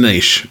fills a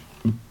niche,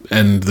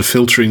 and the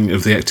filtering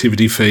of the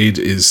activity feed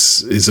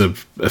is a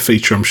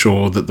feature I'm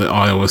sure that the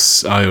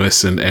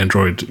iOS and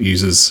Android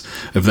users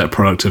of that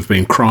product have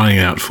been crying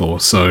out for.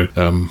 So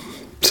now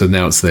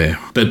it's there.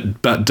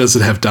 But does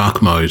it have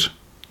dark mode?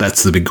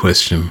 That's the big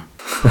question.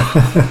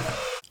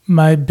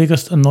 My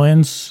biggest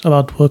annoyance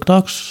about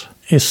WorkDocs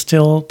is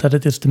still that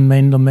it is the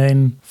main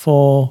domain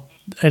for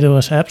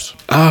AWS apps.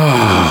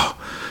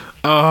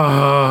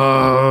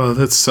 Oh,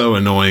 that's so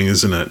annoying,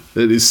 isn't it?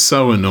 It is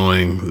so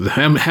annoying.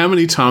 How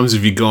many times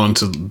have you gone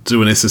to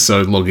do an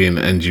SSO login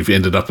and you've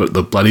ended up at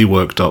the bloody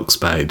WorkDocs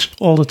page?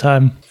 All the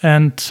time.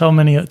 And so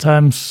many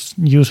times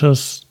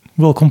users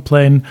will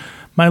complain,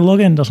 my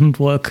login doesn't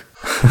work.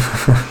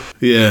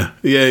 Yeah.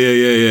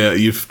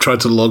 You've tried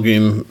to log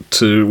in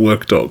to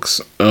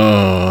WorkDocs.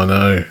 Oh,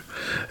 no.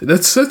 That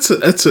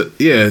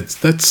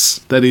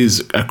is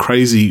a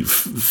crazy.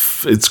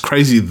 It's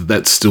crazy that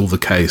that's still the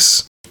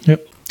case.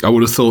 Yep. I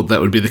would have thought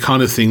that would be the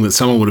kind of thing that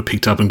someone would have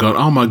picked up and gone,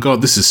 "Oh my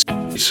god, this is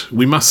shit.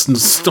 We must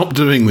stop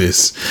doing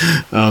this."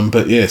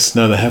 But yes,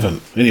 no, they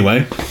haven't.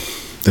 Anyway,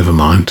 never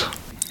mind.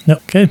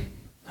 Yep. Okay.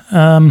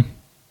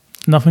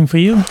 Nothing for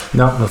you?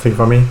 No, nothing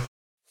for me.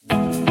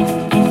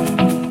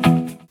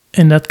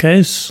 In that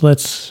case,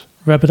 let's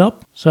wrap it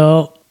up.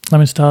 So let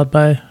me start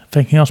by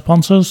thanking our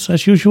sponsors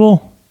as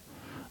usual.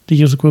 The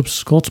user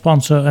group's gold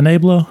sponsor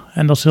Enabler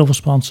and our silver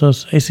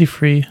sponsors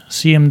AC3,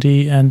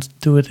 CMD and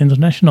Do It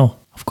International.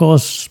 Of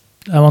course,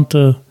 I want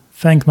to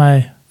thank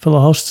my fellow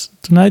hosts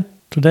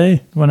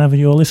today, whenever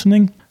you're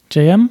listening.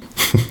 JM?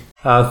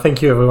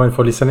 Thank you everyone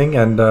for listening,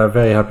 and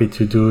very happy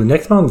to do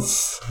next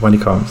month when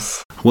it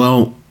comes.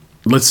 Well,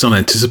 let's not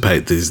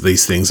anticipate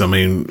these things. I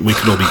mean, we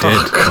could all be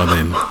dead by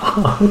then.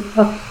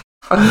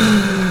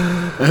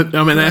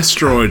 I mean,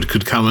 asteroid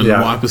could come and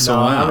wipe us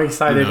all out. I'm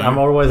excited. I'm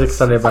always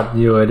excited about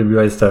new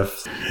AWS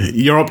stuff.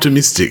 You're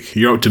optimistic.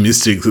 You're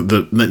optimistic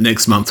that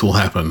next month will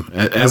happen,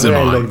 as am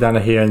I. We're locked down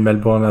here in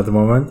Melbourne at the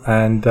moment,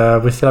 and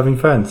we're still having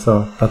fun,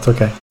 so that's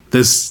okay.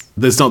 There's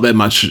not that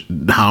much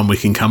harm we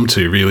can come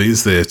to, really,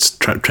 is there? It's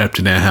trapped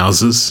in our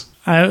houses.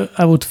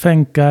 I would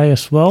thank Guy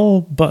as well,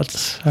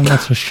 but I'm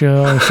not so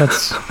sure if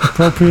that's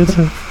appropriate.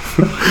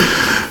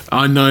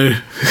 I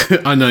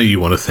know you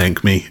want to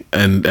thank me,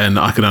 and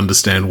I can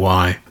understand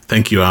why.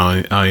 Thank you,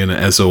 Arjen.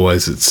 As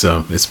always,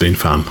 it's been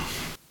fun.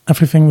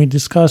 Everything we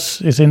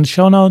discuss is in the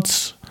show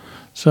notes,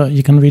 so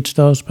you can reach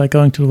those by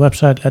going to the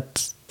website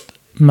at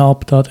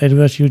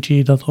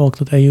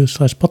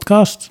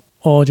melp.awsug.org.au/podcast.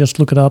 or just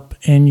look it up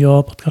in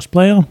your podcast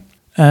player.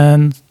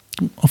 And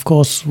of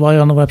course, while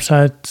you're on the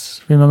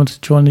website, remember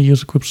to join the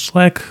user group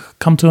Slack,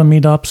 come to our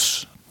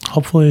meetups.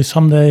 Hopefully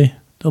someday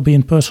they'll be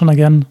in person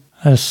again.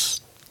 As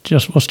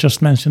was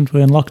just mentioned,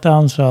 we're in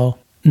lockdown, so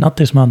not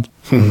this month.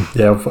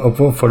 Yeah,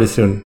 hopefully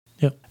soon.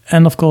 Yep.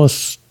 And of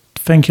course,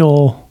 thank you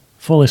all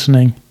for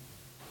listening,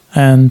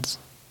 and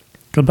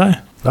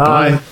goodbye. Bye.